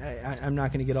hurry. I'm not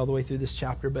going to get all the way through this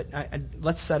chapter, but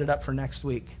let's set it up for next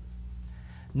week.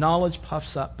 Knowledge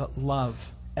puffs up, but love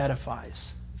edifies.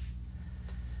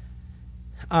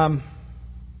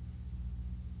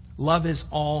 Love is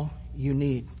all you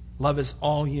need. Love is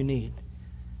all you need.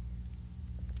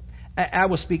 I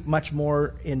will speak much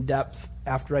more in depth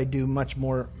after I do much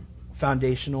more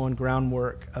foundational and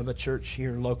groundwork of a church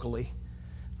here locally.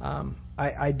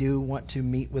 I do want to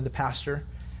meet with the pastor.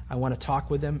 I want to talk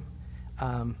with him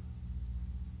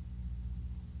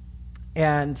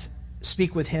and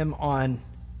speak with him on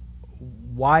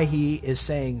why he is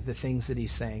saying the things that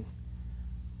he's saying.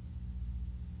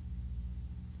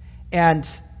 And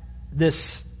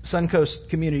this Suncoast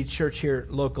Community Church here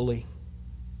locally,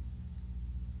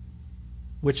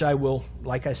 which I will,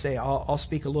 like I say, I'll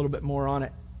speak a little bit more on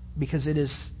it because it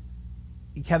is.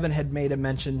 Kevin had made a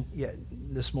mention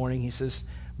this morning. He says,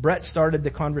 Brett started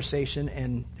the conversation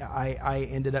and I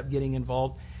ended up getting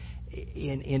involved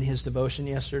in his devotion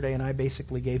yesterday, and I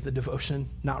basically gave the devotion.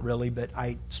 Not really, but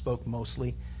I spoke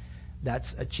mostly.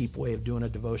 That's a cheap way of doing a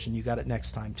devotion. You got it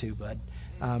next time too, bud.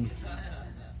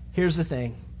 Here's the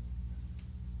thing.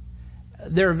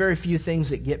 There are very few things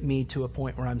that get me to a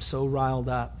point where I'm so riled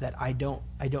up that I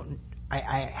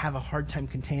have a hard time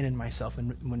containing myself.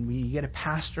 And when we get a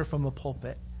pastor from a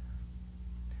pulpit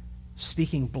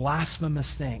speaking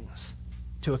blasphemous things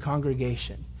to a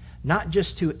congregation, not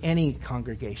just to any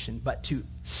congregation, but to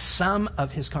some of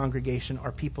his congregation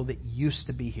are people that used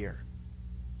to be here.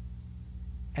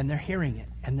 And they're hearing it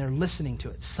and they're listening to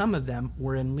it. Some of them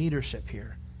were in leadership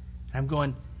here. And I'm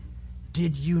going,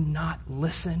 did you not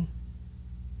listen?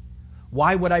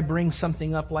 Why would I bring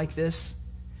something up like this?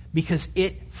 Because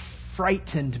it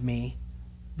frightened me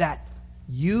that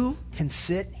you can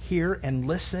sit here and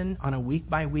listen on a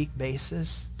week-by-week basis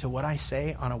to what I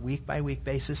say on a week-by-week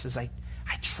basis as I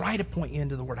try to point you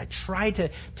into the Word. I try to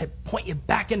point you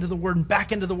back into the Word and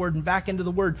back into the Word and back into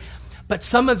the Word. But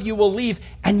some of you will leave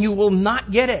and you will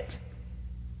not get it.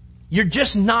 You're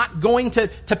just not going to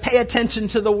pay attention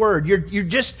to the Word.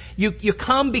 You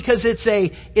come because it's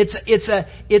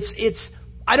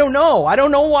I don't know. I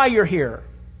don't know why you're here.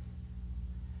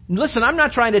 Listen, I'm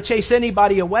not trying to chase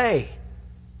anybody away.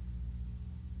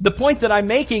 The point that I'm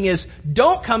making is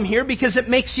don't come here because it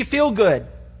makes you feel good.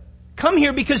 Come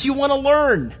here because you want to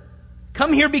learn.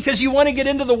 Come here because you want to get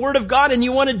into the Word of God and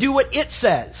you want to do what it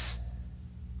says.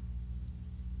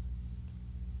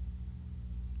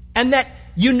 And that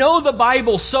you know the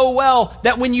Bible so well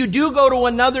that when you do go to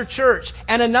another church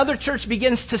and another church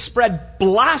begins to spread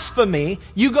blasphemy,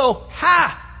 you go,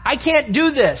 I can't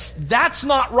do this. That's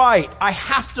not right. I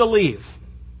have to leave.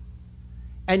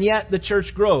 And yet the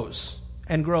church grows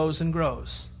and grows and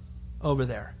grows over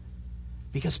there.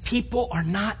 Because people are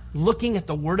not looking at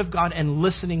the Word of God and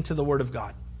listening to the Word of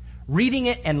God. Reading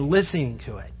it and listening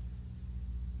to it.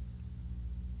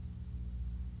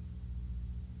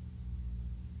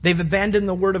 They've abandoned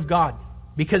the Word of God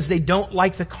because they don't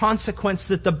like the consequence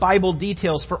that the Bible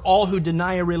details for all who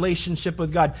deny a relationship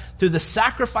with God through the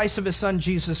sacrifice of His Son,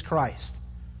 Jesus Christ.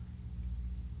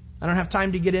 I don't have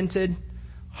time to get into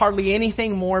hardly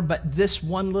anything more but this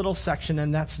one little section,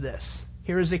 and that's this.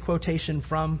 Here is a quotation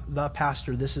from the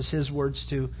pastor. This is his words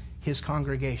to his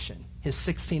congregation, his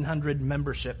 1,600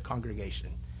 membership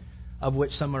congregation, of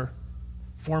which some are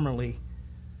formerly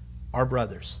our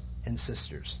brothers and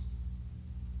sisters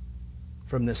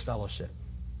from this fellowship.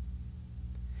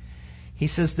 He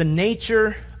says the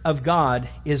nature of God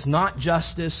is not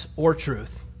justice or truth,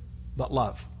 but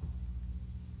love.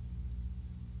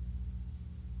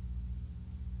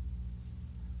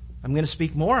 I'm going to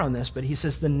speak more on this, but he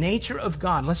says the nature of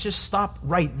God, let's just stop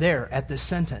right there at this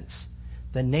sentence.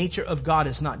 The nature of God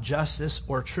is not justice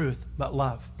or truth, but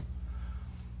love.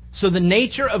 So the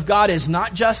nature of God is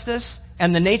not justice,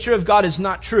 and the nature of God is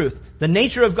not truth. The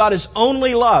nature of God is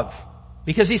only love.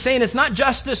 Because he's saying it's not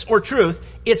justice or truth,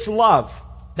 it's love.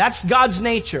 That's God's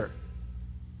nature.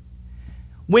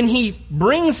 When he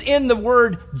brings in the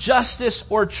word justice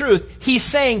or truth, he's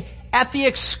saying, at the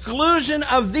exclusion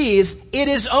of these, it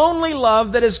is only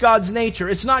love that is God's nature.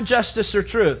 It's not justice or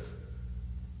truth.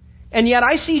 And yet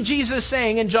I see Jesus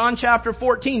saying in John chapter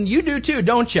 14, you do too,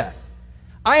 don't you?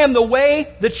 I am the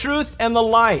way, the truth, and the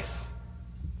life.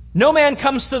 No man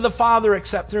comes to the Father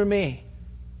except through me.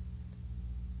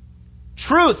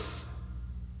 Truth.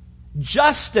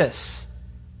 Justice.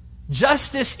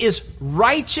 Justice is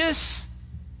righteous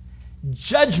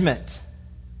judgment.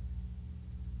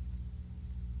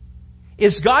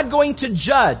 Is God going to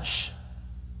judge?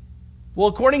 Well,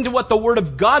 according to what the Word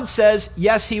of God says,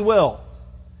 yes, He will.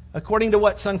 According to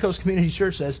what Suncoast Community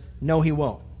Church says, no, He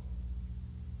won't.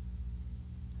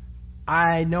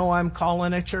 I know I'm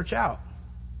calling a church out.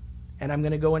 And I'm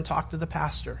going to go and talk to the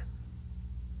pastor.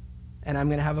 And I'm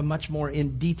going to have a much more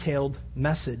detailed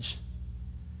message.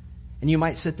 And you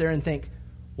might sit there and think,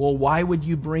 well, why would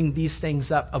you bring these things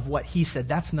up of what he said?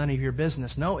 That's none of your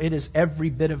business. No, it is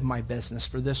every bit of my business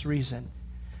for this reason.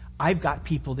 I've got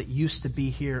people that used to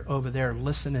be here over there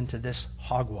listening to this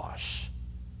hogwash.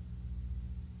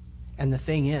 And the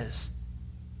thing is,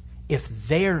 if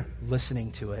they're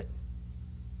listening to it,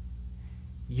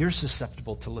 you're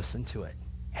susceptible to listen to it.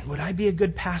 And would I be a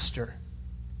good pastor?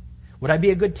 Would I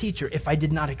be a good teacher if I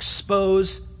did not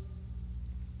expose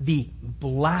the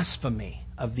blasphemy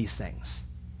of these things?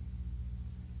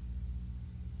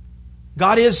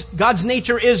 God's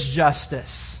nature is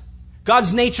justice.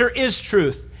 God's nature is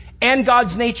truth. And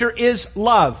God's nature is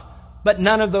love. But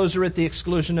none of those are at the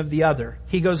exclusion of the other.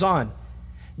 He goes on.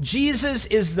 Jesus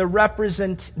is the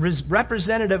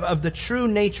representative of the true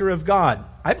nature of God.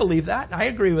 I believe that. I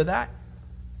agree with that.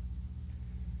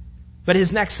 But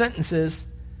his next sentence is,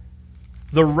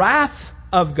 the wrath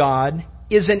of God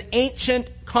is an ancient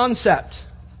concept,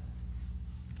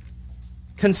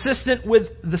 consistent with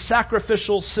the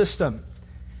sacrificial system.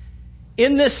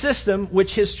 In this system,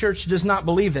 which his church does not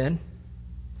believe in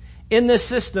this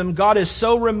system, God is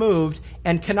so removed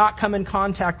and cannot come in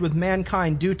contact with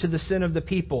mankind due to the sin of the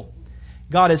people.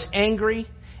 God is angry,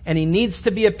 and He needs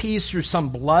to be appeased through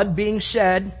some blood being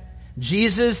shed.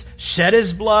 Jesus shed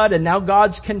His blood, and now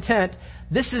God's content.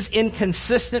 This is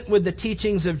inconsistent with the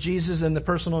teachings of Jesus and the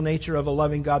personal nature of a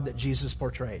loving God that Jesus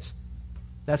portrays.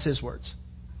 That's His words.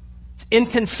 It's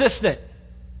inconsistent.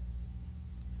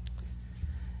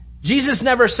 Jesus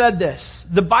never said this.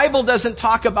 The Bible doesn't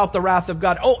talk about the wrath of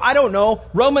God. Oh, I don't know.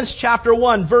 Romans chapter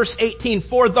 1, verse 18.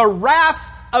 For the wrath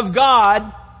of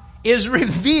God is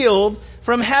revealed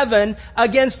from heaven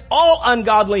against all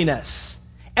ungodliness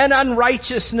and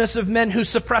unrighteousness of men who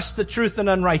suppress the truth in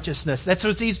unrighteousness. That's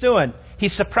what he's doing.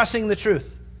 He's suppressing the truth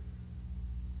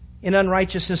in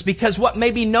unrighteousness, because what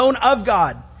may be known of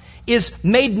God is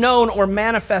made known or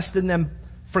manifest in them,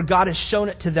 for God has shown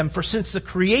it to them. For since the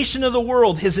creation of the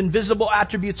world, His invisible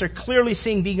attributes are clearly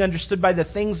seen, being understood by the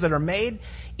things that are made,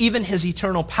 even His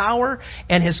eternal power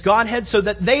and His Godhead, so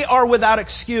that they are without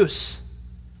excuse.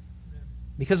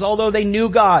 Because although they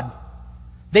knew God,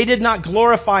 they did not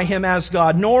glorify Him as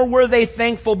God, nor were they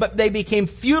thankful, but they became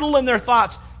futile in their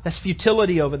thoughts. That's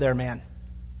futility over there, man.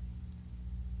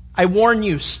 I warn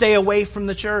you, stay away from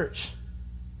the church.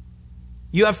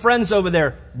 You have friends over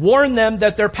there. Warn them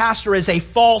that their pastor is a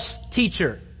false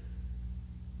teacher.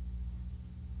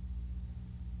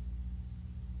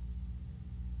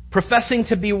 Professing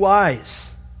to be wise.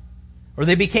 Or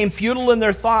they became futile in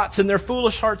their thoughts, and their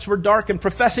foolish hearts were darkened.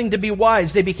 Professing to be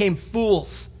wise, they became fools.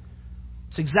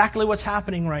 It's exactly what's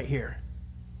happening right here.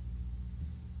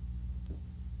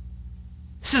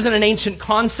 This isn't an ancient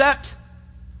concept.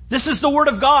 This is the Word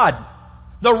of God.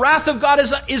 The wrath of God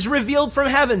is revealed from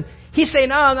heaven. He's saying,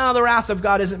 no, the wrath of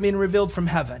God isn't being revealed from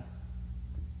heaven.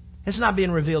 It's not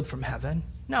being revealed from heaven.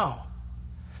 No.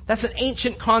 That's an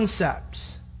ancient concept.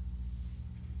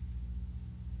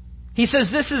 He says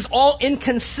this is all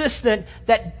inconsistent,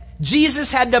 that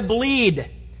Jesus had to bleed,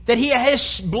 that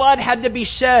His blood had to be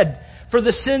shed for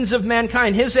the sins of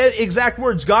mankind. His exact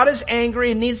words, God is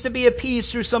angry and needs to be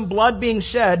appeased through some blood being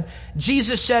shed.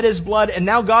 Jesus shed His blood, and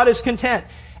now God is content.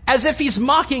 As if He's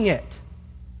mocking it.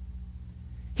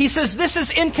 He says this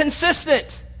is inconsistent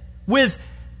with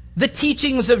the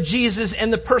teachings of Jesus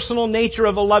and the personal nature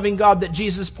of a loving God that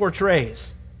Jesus portrays?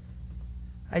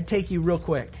 I'd take you real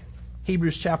quick.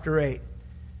 Hebrews chapter 8.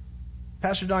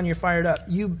 Pastor Don, you're fired up.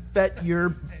 You bet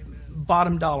your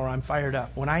bottom dollar I'm fired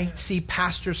up when I see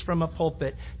pastors from a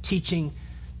pulpit teaching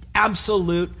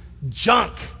absolute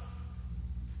junk.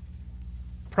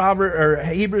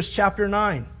 Hebrews chapter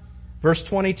 9, verse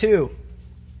 22.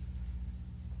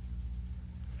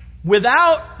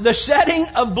 Without the shedding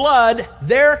of blood,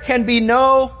 there can be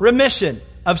no remission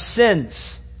of sins.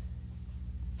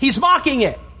 He's mocking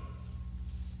it.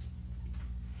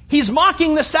 He's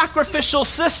mocking the sacrificial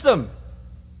system.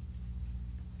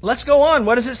 Let's go on.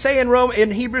 What does it say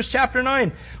in Hebrews chapter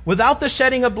 9? Without the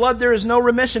shedding of blood, there is no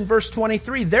remission. Verse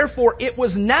 23. Therefore, it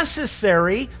was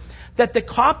necessary that the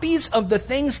copies of the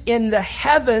things in the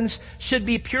heavens should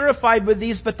be purified with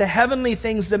these, but the heavenly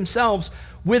things themselves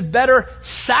with better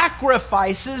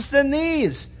sacrifices than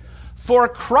these. For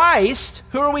Christ,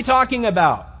 who are we talking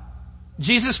about?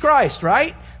 Jesus Christ,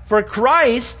 right? For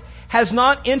Christ has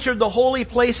not entered the holy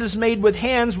places made with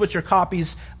hands, which are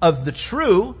copies of the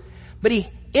true, but He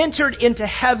entered into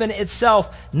heaven itself,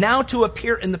 now to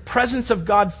appear in the presence of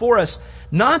God for us.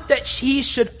 Not that He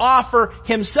should offer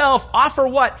Himself. Offer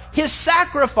what? His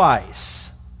sacrifice.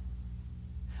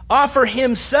 Offer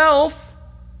Himself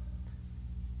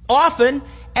often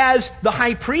as the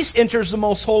high priest enters the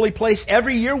most holy place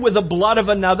every year with the blood of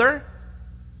another.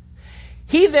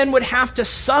 He then would have to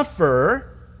suffer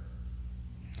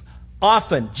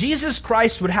often. Jesus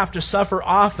Christ would have to suffer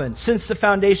often since the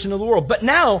foundation of the world. But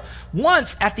now,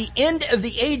 once at the end of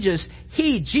the ages,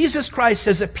 He, Jesus Christ,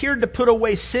 has appeared to put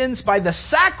away sins by the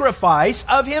sacrifice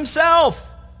of Himself.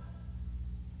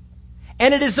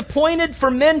 And it is appointed for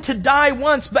men to die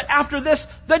once, but after this,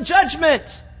 the judgment.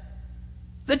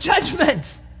 The judgment.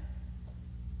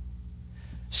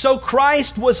 So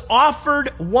Christ was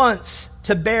offered once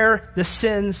to bear the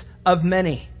sins of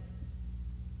many.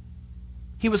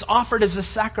 He was offered as a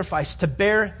sacrifice to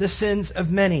bear the sins of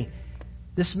many.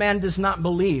 This man does not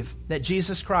believe that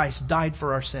Jesus Christ died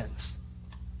for our sins.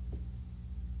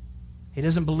 He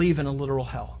doesn't believe in a literal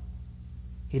hell.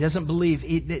 He doesn't believe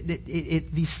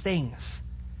these things.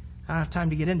 I don't have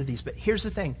time to get into these, but here's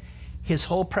the thing. His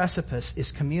whole precipice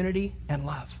is community and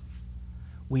love.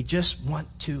 We just want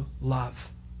to love.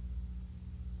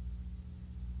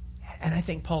 And I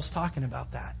think Paul's talking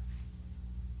about that.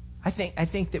 I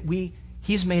think that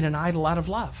He's made an idol out of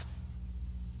love.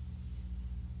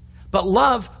 But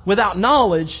love without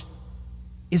knowledge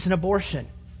is an abortion.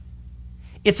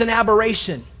 It's an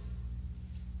aberration.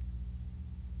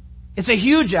 It's a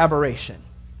huge aberration.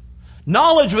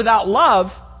 Knowledge without love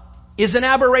is an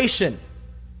aberration.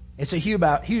 It's a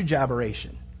huge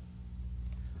aberration.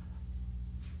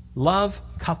 Love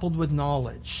coupled with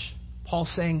knowledge.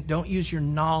 Paul's saying, don't use your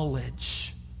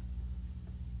knowledge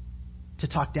to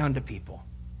talk down to people.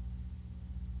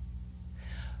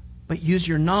 But use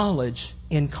your knowledge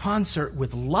in concert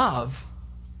with love,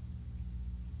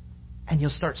 and you'll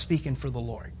start speaking for the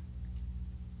Lord.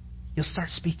 You'll start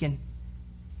speaking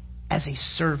as a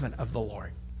servant of the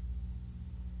Lord.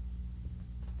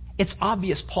 It's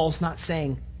obvious Paul's not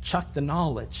saying chuck the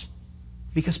knowledge,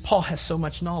 because Paul has so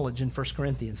much knowledge in 1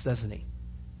 Corinthians, doesn't he?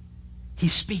 He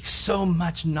speaks so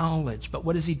much knowledge, but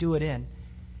what does he do it in?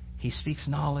 He speaks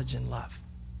knowledge and love.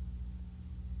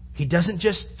 He doesn't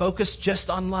just focus just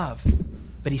on love,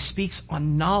 but he speaks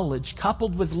on knowledge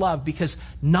coupled with love, because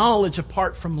knowledge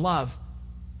apart from love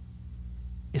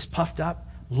is puffed up.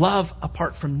 Love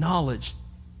apart from knowledge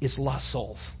is lost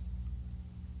souls.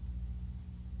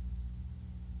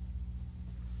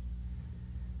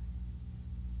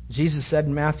 Jesus said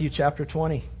in Matthew chapter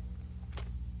 20.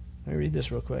 Let me read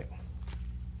this real quick.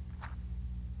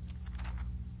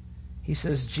 He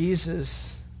says,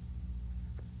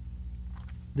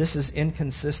 this is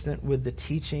inconsistent with the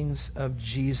teachings of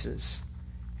Jesus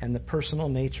and the personal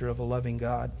nature of a loving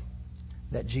God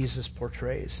that Jesus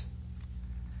portrays.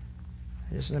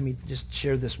 Let me just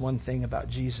share this one thing about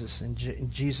Jesus. And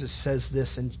Jesus says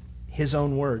this in His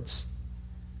own words.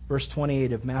 Verse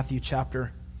 28 of Matthew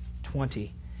chapter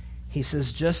 20. He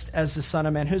says, just as the Son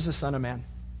of Man... Who's the Son of Man?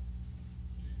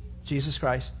 Jesus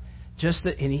Christ.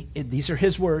 These are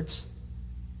His words.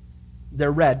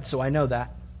 They're red, so I know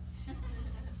that.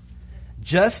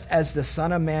 Just as the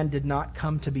Son of Man did not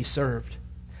come to be served,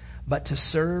 but to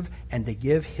serve and to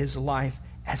give His life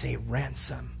as a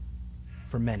ransom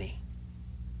for many.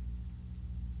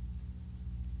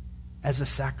 As a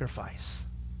sacrifice.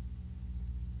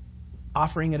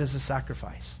 Offering it as a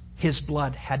sacrifice. His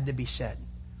blood had to be shed.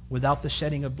 Without the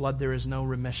shedding of blood, there is no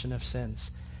remission of sins.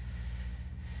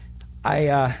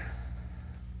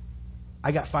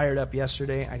 I got fired up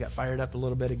yesterday. I got fired up a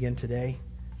little bit again today.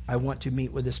 I want to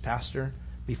meet with this pastor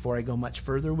before I go much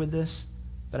further with this.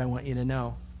 But I want you to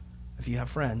know, if you have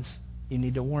friends, you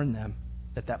need to warn them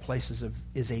that place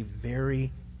is a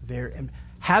very, very...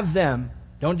 Have them,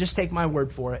 don't just take my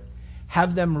word for it,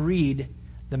 have them read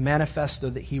the manifesto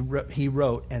that he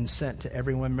wrote and sent to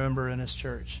every one member in his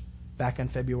church back on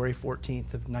February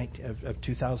 14th of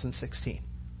 2016.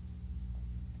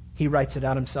 He writes it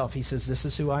out himself. He says, this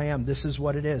is who I am. This is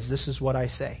what it is. This is what I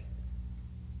say.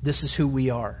 This is who we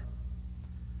are.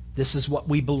 This is what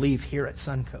we believe here at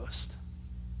Suncoast.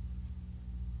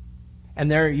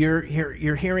 And there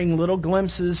you're hearing little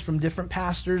glimpses from different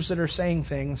pastors that are saying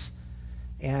things.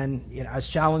 And I was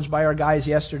challenged by our guys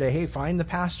yesterday. Hey, find the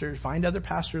pastors, find other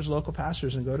pastors, local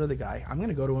pastors, and go to the guy. I'm going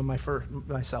to go to him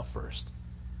myself first.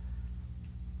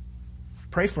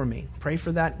 Pray for me. Pray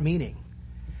for that meeting.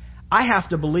 I have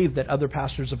to believe that other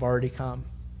pastors have already come.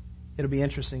 It'll be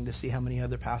interesting to see how many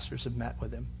other pastors have met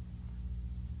with him.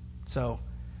 So,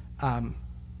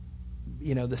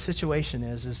 the situation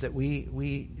is that we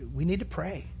need to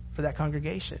pray for that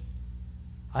congregation.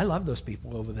 I love those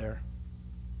people over there.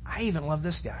 I even love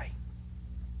this guy.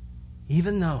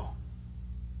 Even though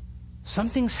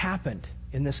something's happened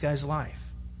in this guy's life.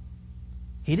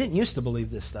 He didn't used to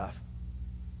believe this stuff.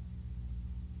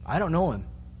 I don't know him.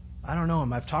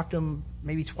 I've talked to him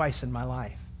maybe twice in my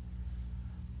life.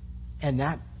 And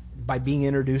that by being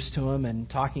introduced to him and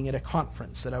talking at a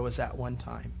conference that I was at one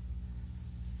time.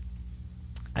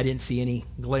 I didn't see any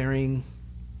glaring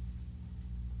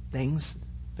things.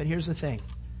 But here's the thing.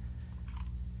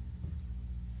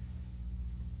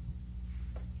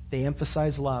 They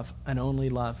emphasize love and only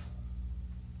love.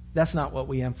 That's not what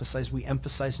we emphasize. We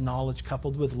emphasize knowledge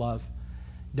coupled with love.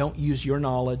 Don't use your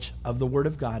knowledge of the Word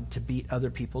of God to beat other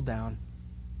people down.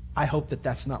 I hope that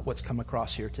that's not what's come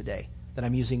across here today, that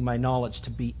I'm using my knowledge to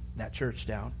beat that church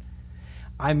down.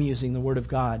 I'm using the Word of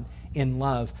God in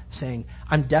love, saying,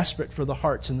 I'm desperate for the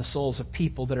hearts and the souls of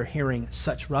people that are hearing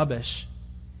such rubbish,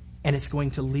 and it's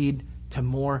going to lead to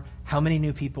more. How many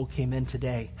new people came in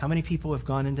today? How many people have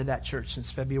gone into that church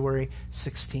since February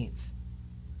 16th?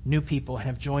 New people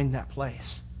have joined that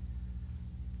place.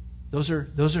 Those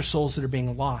are souls that are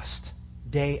being lost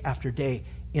day after day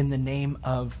in the name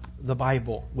of the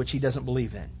Bible, which he doesn't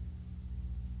believe in.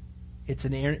 It's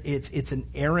an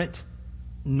errant,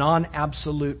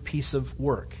 non-absolute piece of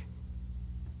work.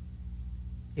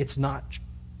 It's not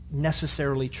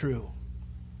necessarily true.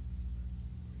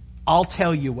 I'll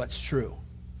tell you what's true,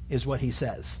 is what he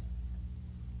says.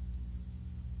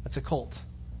 That's a cult.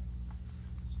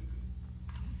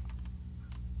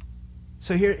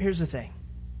 So here's the thing.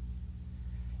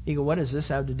 You go, what does this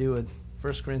have to do with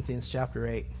 1 Corinthians chapter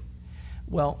 8?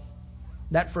 Well,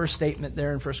 that first statement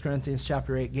there in 1 Corinthians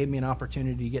chapter 8 gave me an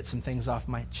opportunity to get some things off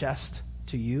my chest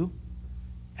to you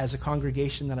as a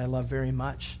congregation that I love very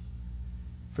much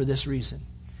for this reason.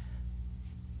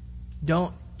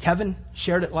 Kevin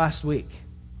shared it last week.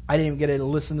 I didn't even get to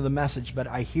listen to the message, but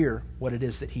I hear what it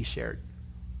is that he shared.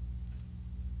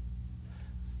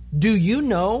 Do you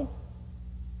know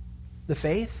the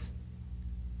faith?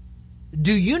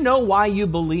 Do you know why you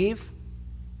believe?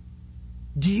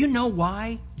 Do you know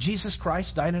why Jesus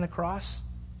Christ died on a cross?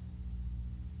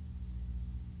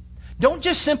 Don't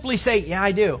just simply say, yeah,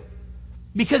 I do.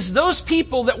 Because those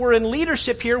people that were in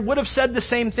leadership here would have said the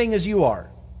same thing as you are.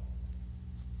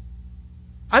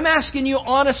 I'm asking you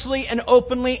honestly and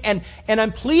openly, and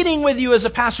I'm pleading with you as a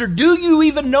pastor, do you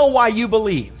even know why you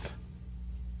believe?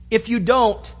 If you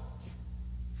don't,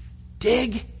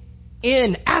 dig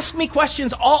in. Ask me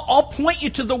questions. I'll point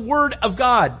you to the Word of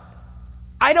God.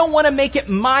 I don't want to make it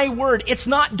my word. It's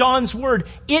not Don's word.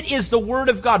 It is the Word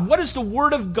of God. What does the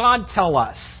Word of God tell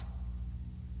us?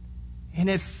 And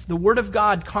if the Word of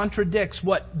God contradicts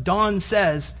what Don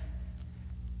says,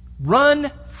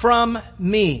 run from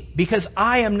me, because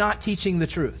I am not teaching the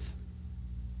truth.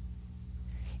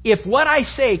 If what I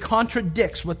say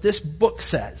contradicts what this book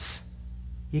says,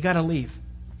 you got to leave.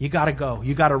 You got to go.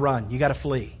 You got to run. You got to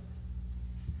flee.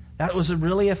 That was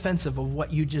really offensive of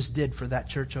what you just did for that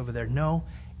church over there. No,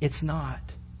 it's not.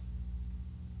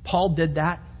 Paul did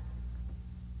that.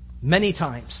 Many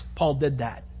times Paul did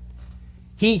that.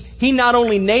 He not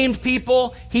only named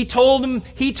people, he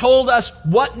told us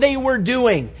what they were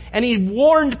doing. And he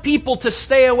warned people to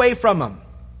stay away from them.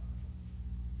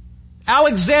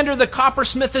 Alexander the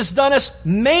coppersmith has done us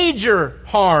major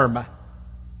harm.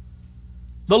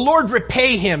 The Lord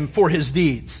repay him for his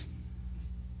deeds.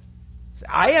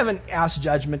 I haven't asked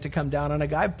judgment to come down on a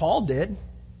guy. Paul did.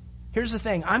 Here's the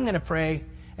thing. I'm going to pray,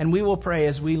 and we will pray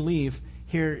as we leave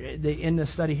here in the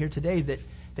study here today,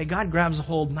 that God grabs a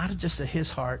hold not just of his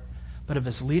heart, but of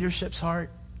his leadership's heart.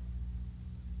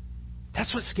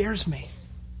 That's what scares me.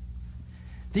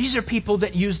 These are people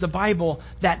that use the Bible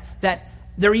that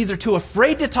they're either too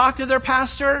afraid to talk to their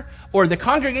pastor, or the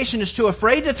congregation is too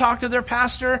afraid to talk to their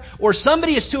pastor, or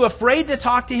somebody is too afraid to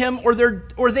talk to him,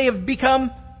 or they have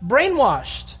become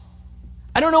brainwashed.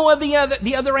 I don't know what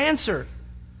the other answer.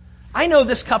 I know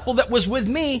this couple that was with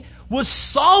me was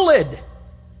solid.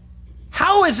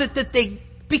 How is it that they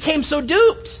became so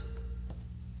duped?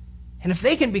 And if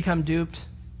they can become duped,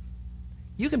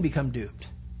 you can become duped.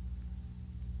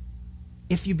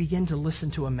 If you begin to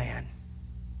listen to a man,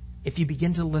 if you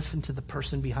begin to listen to the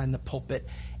person behind the pulpit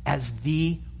as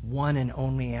the one and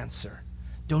only answer,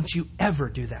 don't you ever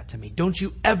do that to me. Don't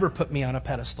you ever put me on a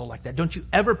pedestal like that. Don't you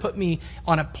ever put me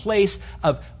on a place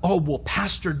of, oh, well,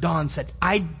 Pastor Don said.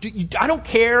 I don't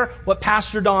care what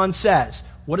Pastor Don says.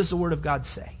 What does the Word of God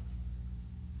say?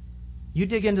 You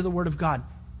dig into the Word of God.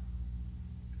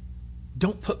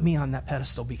 Don't put me on that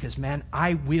pedestal because, man,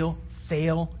 I will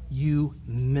fail you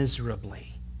miserably.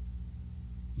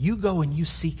 You go and you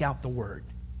seek out the Word.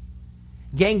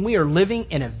 Gang, we are living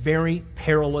in a very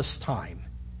perilous time.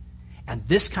 And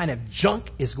this kind of junk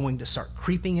is going to start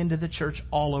creeping into the church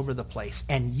all over the place.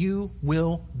 And you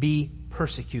will be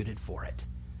persecuted for it.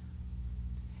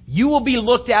 You will be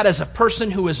looked at as a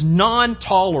person who is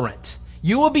non-tolerant.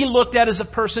 You will be looked at as a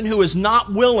person who is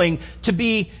not willing to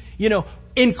be,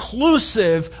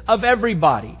 inclusive of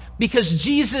everybody. Because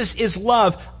Jesus is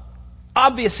love.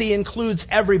 Obviously he includes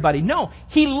everybody. No,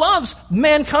 he loves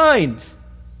mankind.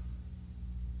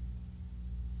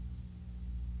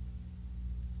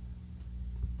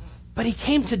 But he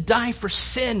came to die for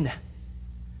sin.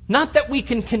 Not that we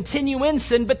can continue in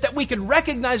sin, but that we can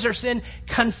recognize our sin,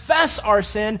 confess our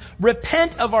sin,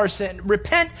 repent of our sin.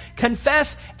 Repent,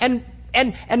 confess,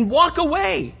 and walk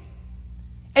away.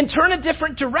 And turn a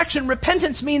different direction.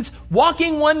 Repentance means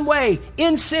walking one way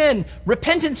in sin.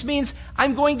 Repentance means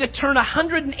I'm going to turn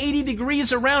 180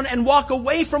 degrees around and walk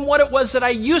away from what it was that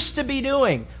I used to be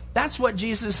doing. That's what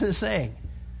Jesus is saying.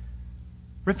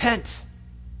 Repent,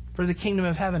 for the kingdom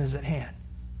of heaven is at hand.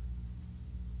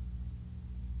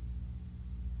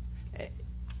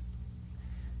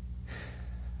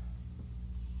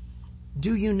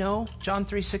 Do you know John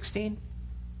 3:16?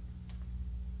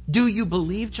 Do you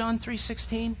believe John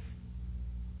 3:16?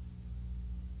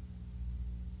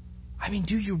 I mean,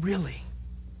 do you really?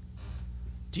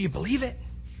 Do you believe it?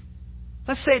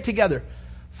 Let's say it together.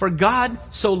 For God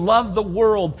so loved the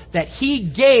world that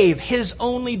He gave His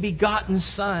only begotten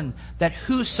Son, that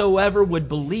whosoever would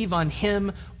believe on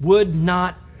Him would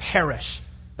not perish,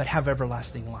 but have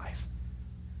everlasting life.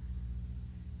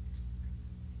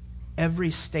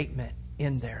 Every statement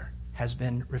in there has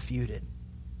been refuted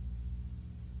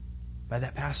by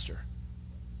that pastor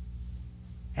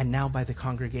and now by the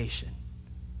congregation.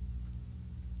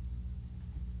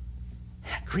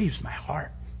 That grieves my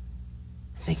heart.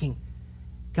 I'm thinking,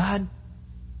 God,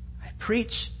 I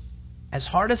preach as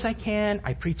hard as I can.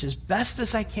 I preach as best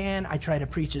as I can. I try to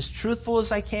preach as truthful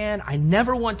as I can. I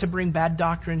never want to bring bad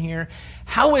doctrine here.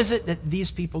 How is it that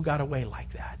these people got away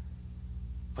like that?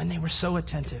 When they were so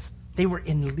attentive. They were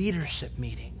in leadership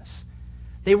meetings.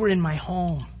 They were in my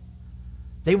home.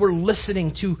 They were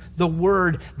listening to the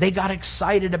Word. They got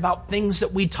excited about things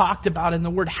that we talked about in the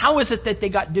Word. How is it that they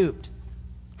got duped?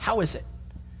 How is it?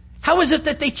 How is it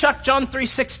that they chucked John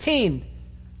 3:16?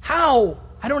 How?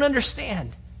 I don't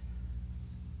understand.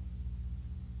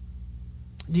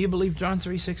 Do you believe John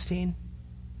 3:16?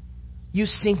 You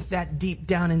sink that deep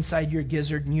down inside your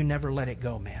gizzard and you never let it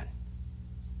go, man.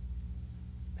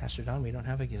 Pastor Don, we don't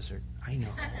have a gizzard. I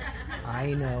know.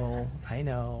 I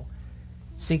know.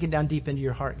 Sink it down deep into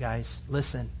your heart, guys.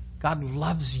 Listen, God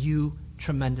loves you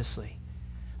tremendously.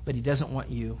 But He doesn't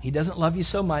want you. He doesn't love you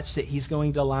so much that He's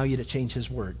going to allow you to change His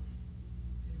word.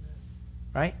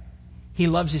 Right? He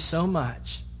loves you so much.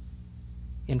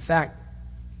 In fact,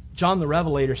 John the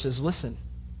Revelator says, listen,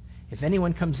 if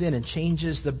anyone comes in and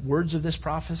changes the words of this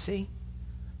prophecy,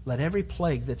 let every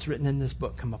plague that's written in this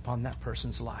book come upon that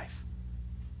person's life.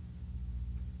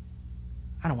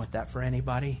 I don't want that for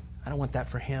anybody. I don't want that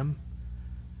for him.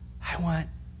 I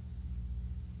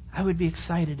would be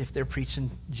excited if they're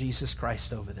preaching Jesus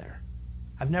Christ over there.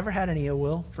 I've never had any ill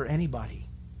will for anybody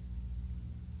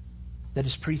that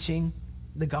is preaching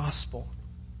the gospel.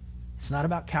 It's not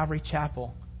about Calvary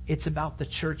Chapel. It's about the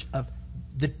church of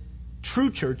the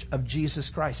true church of Jesus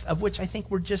Christ, of which I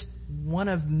think we're just one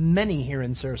of many here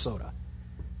in Sarasota.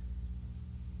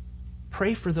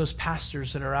 Pray for those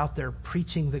pastors that are out there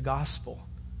preaching the gospel,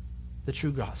 the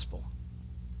true gospel.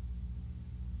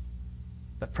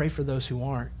 But pray for those who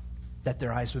aren't. that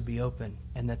their eyes would be open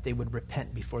and that they would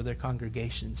repent before their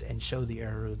congregations and show the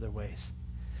error of their ways.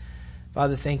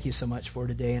 Father, thank you so much for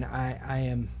today, and I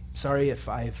am sorry if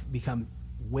I've become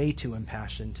way too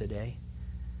impassioned today.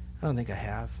 I don't think I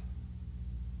have.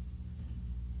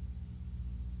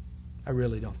 I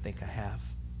really don't think I have.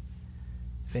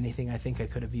 If anything, I think I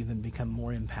could have even become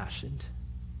more impassioned.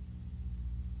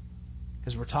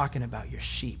 Because we're talking about your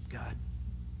sheep, God.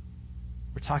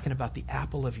 We're talking about the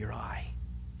apple of your eye.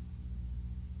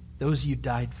 Those you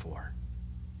died for.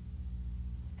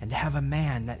 And to have a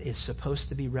man that is supposed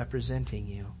to be representing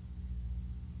you,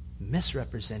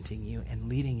 misrepresenting you, and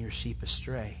leading your sheep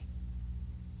astray.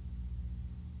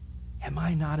 Am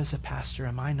I not, as a pastor,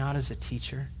 am I not, as a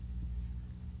teacher,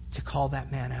 to call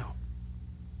that man out?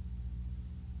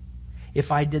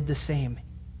 If I did the same,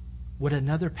 would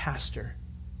another pastor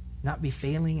not be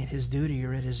failing at his duty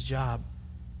or at his job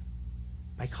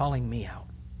by calling me out?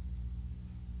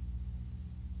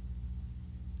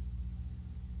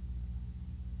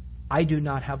 I do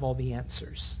not have all the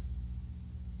answers,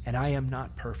 and I am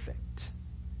not perfect,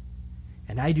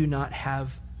 and I do not have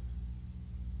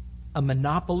a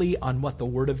monopoly on what the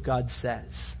Word of God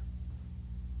says.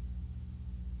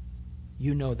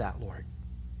 You know that, Lord.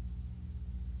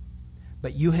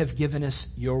 But you have given us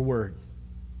your Word.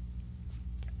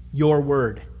 Your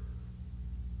Word.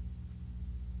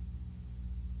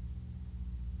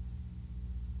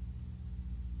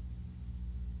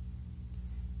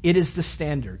 It is the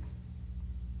standard,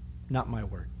 not my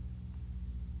word.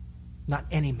 Not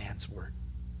any man's word.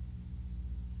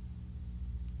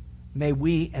 May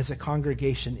we, as a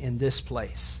congregation in this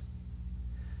place,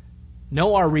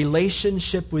 know our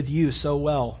relationship with you so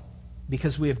well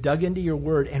because we have dug into your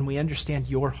word and we understand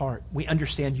your heart. We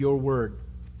understand your word.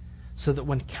 So that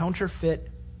when counterfeit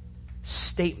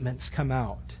statements come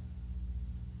out,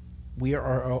 we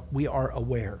are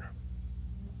aware.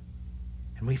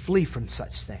 And we flee from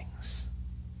such things.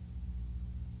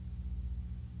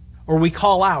 Or we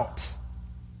call out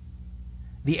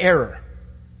the error.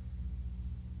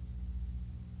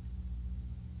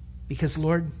 Because,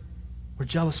 Lord, we're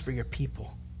jealous for your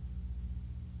people.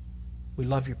 We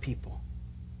love your people.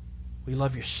 We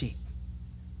love your sheep.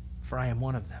 For I am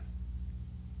one of them.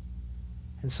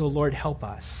 And so, Lord, help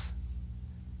us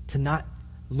to not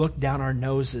look down our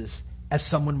noses as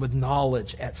someone with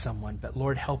knowledge at someone. But,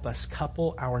 Lord, help us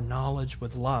couple our knowledge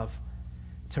with love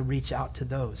to reach out to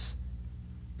those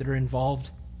that are involved,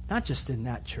 not just in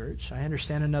that church. I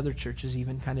understand another church has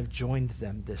even kind of joined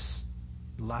them this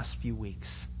last few weeks.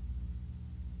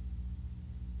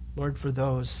 Lord, for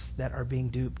those that are being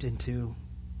duped into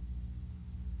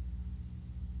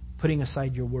putting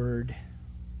aside your word,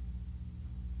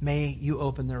 may you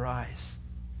open their eyes.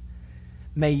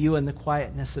 May you, in the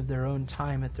quietness of their own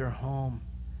time at their home,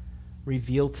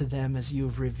 reveal to them as you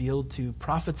have revealed to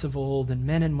prophets of old and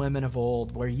men and women of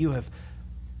old, where you have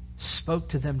spoke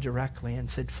to them directly and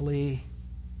said, flee.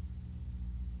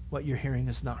 What you're hearing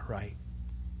is not right.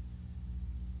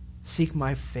 Seek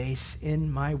my face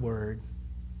in my word.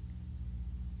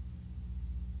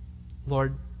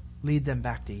 Lord, lead them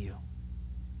back to you.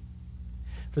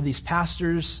 For these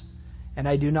pastors, and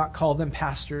I do not call them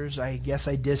pastors, I guess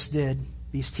I just did,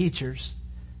 these teachers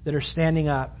that are standing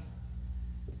up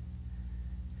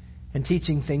and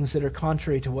teaching things that are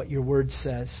contrary to what your word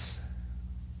says.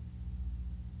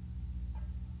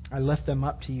 I lift them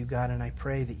up to you, God, and I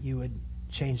pray that you would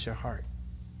change their heart.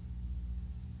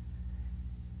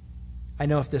 I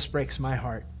know if this breaks my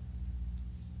heart,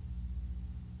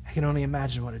 I can only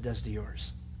imagine what it does to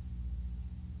yours.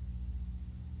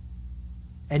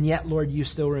 And yet, Lord, you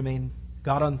still remain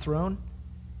God on throne,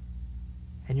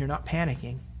 and you're not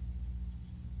panicking.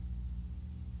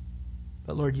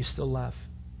 But Lord, you still love.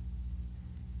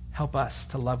 Help us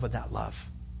to love with that love.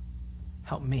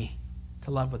 Help me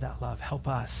to love with that love. Help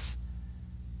us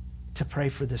to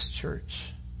pray for this church.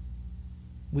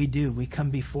 We do. We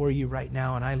come before you right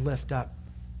now, and I lift up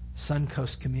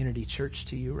Suncoast Community Church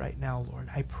to you right now, Lord.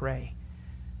 I pray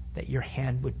that your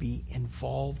hand would be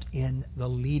involved in the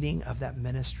leading of that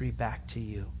ministry back to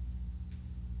you.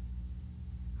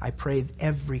 I pray that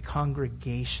every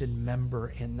congregation member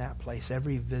in that place,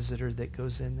 every visitor that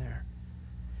goes in there,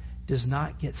 does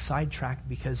not get sidetracked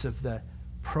because of the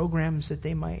programs that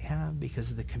they might have,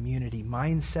 because of the community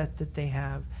mindset that they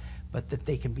have, but that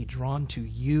they can be drawn to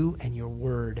you and your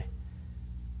word.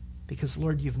 Because,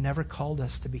 Lord, you've never called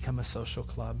us to become a social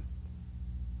club.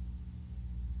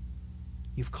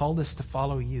 You've called us to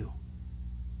follow you.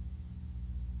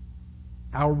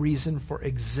 Our reason for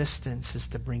existence is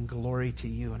to bring glory to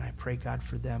you, and I pray, God,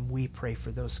 for them. We pray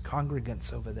for those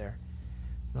congregants over there,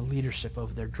 the leadership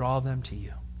over there. Draw them to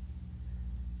you.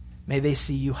 May they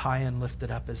see you high and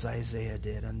lifted up as Isaiah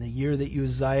did. On the year that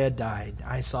Uzziah died,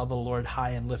 I saw the Lord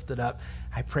high and lifted up.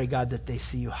 I pray, God, that they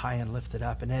see you high and lifted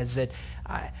up. And as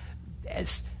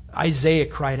Isaiah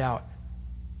cried out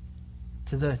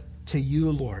to you,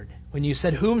 Lord, when you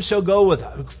said, whom shall go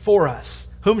for us?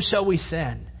 Whom shall we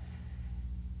send?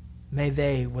 May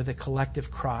they, with a collective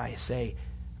cry, say,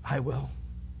 I will.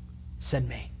 Send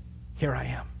me. Here I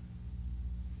am.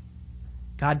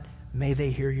 God, may they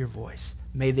hear your voice.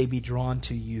 May they be drawn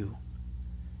to you.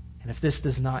 And if this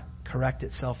does not correct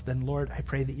itself, then Lord, I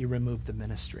pray that you remove the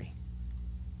ministry.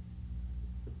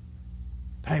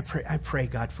 But I pray,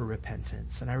 God, for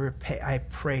repentance. And I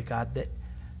pray, God, that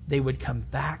they would come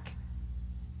back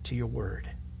to your word.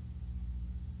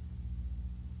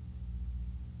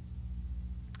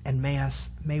 And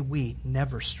may we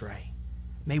never stray.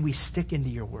 May we stick into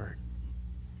your word.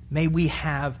 May we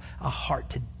have a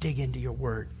heart to dig into your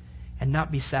word and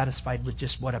not be satisfied with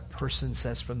just what a person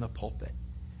says from the pulpit,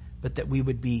 but that we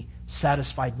would be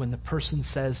satisfied when the person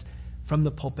says from the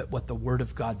pulpit what the Word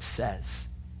of God says,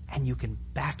 and you can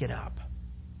back it up.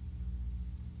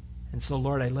 And so,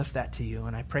 Lord, I lift that to you,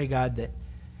 and I pray, God, that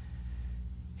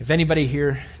if anybody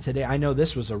here today, I know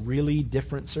this was a really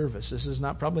different service. This is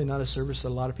probably not a service that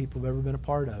a lot of people have ever been a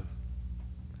part of,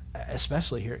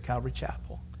 especially here at Calvary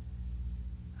Chapel.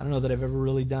 I don't know that I've ever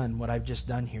really done what I've just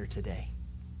done here today.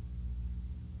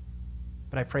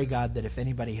 But I pray, God, that if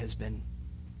anybody has been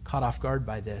caught off guard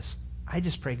by this, I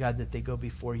just pray, God, that they go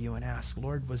before you and ask,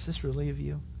 Lord, was this really of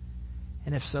you?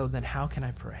 And if so, then how can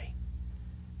I pray?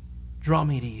 Draw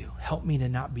me to you. Help me to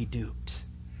not be duped.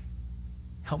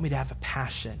 Help me to have a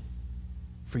passion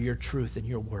for your truth and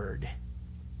your word,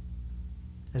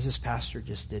 as this pastor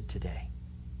just did today.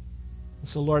 And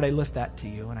so, Lord, I lift that to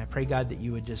you, and I pray, God, that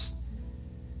you would just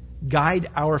guide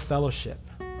our fellowship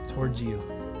towards you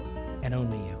and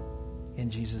only you. In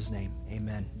Jesus' name,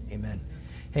 amen. Amen.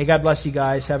 Hey, God bless you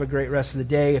guys. Have a great rest of the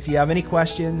day. If you have any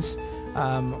questions,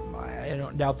 I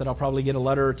don't doubt that I'll probably get a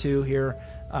letter or two here.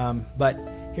 But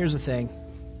here's the thing.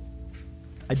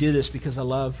 I do this because I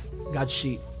love God's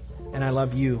sheep, and I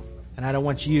love you. And I don't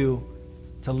want you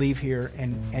to leave here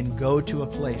and go to a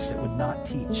place that would not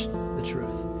teach the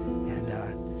truth.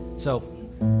 And so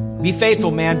be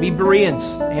faithful, man. Be Bereans.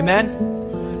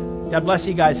 Amen. God bless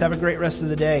you guys. Have a great rest of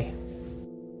the day.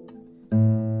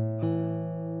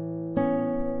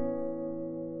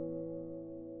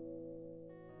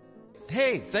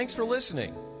 Hey, thanks for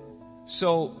listening.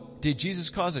 So, did Jesus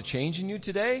cause a change in you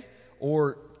today?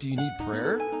 Or do you need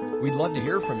prayer? We'd love to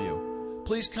hear from you.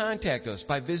 Please contact us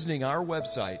by visiting our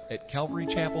website at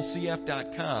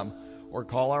calvarychapelcf.com or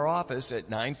call our office at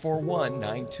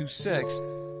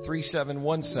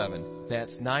 941-926-3717.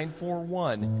 That's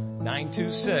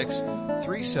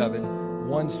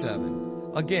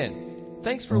 941-926-3717. Again,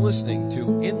 thanks for listening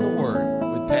to In the Word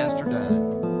with Pastor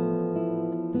Don.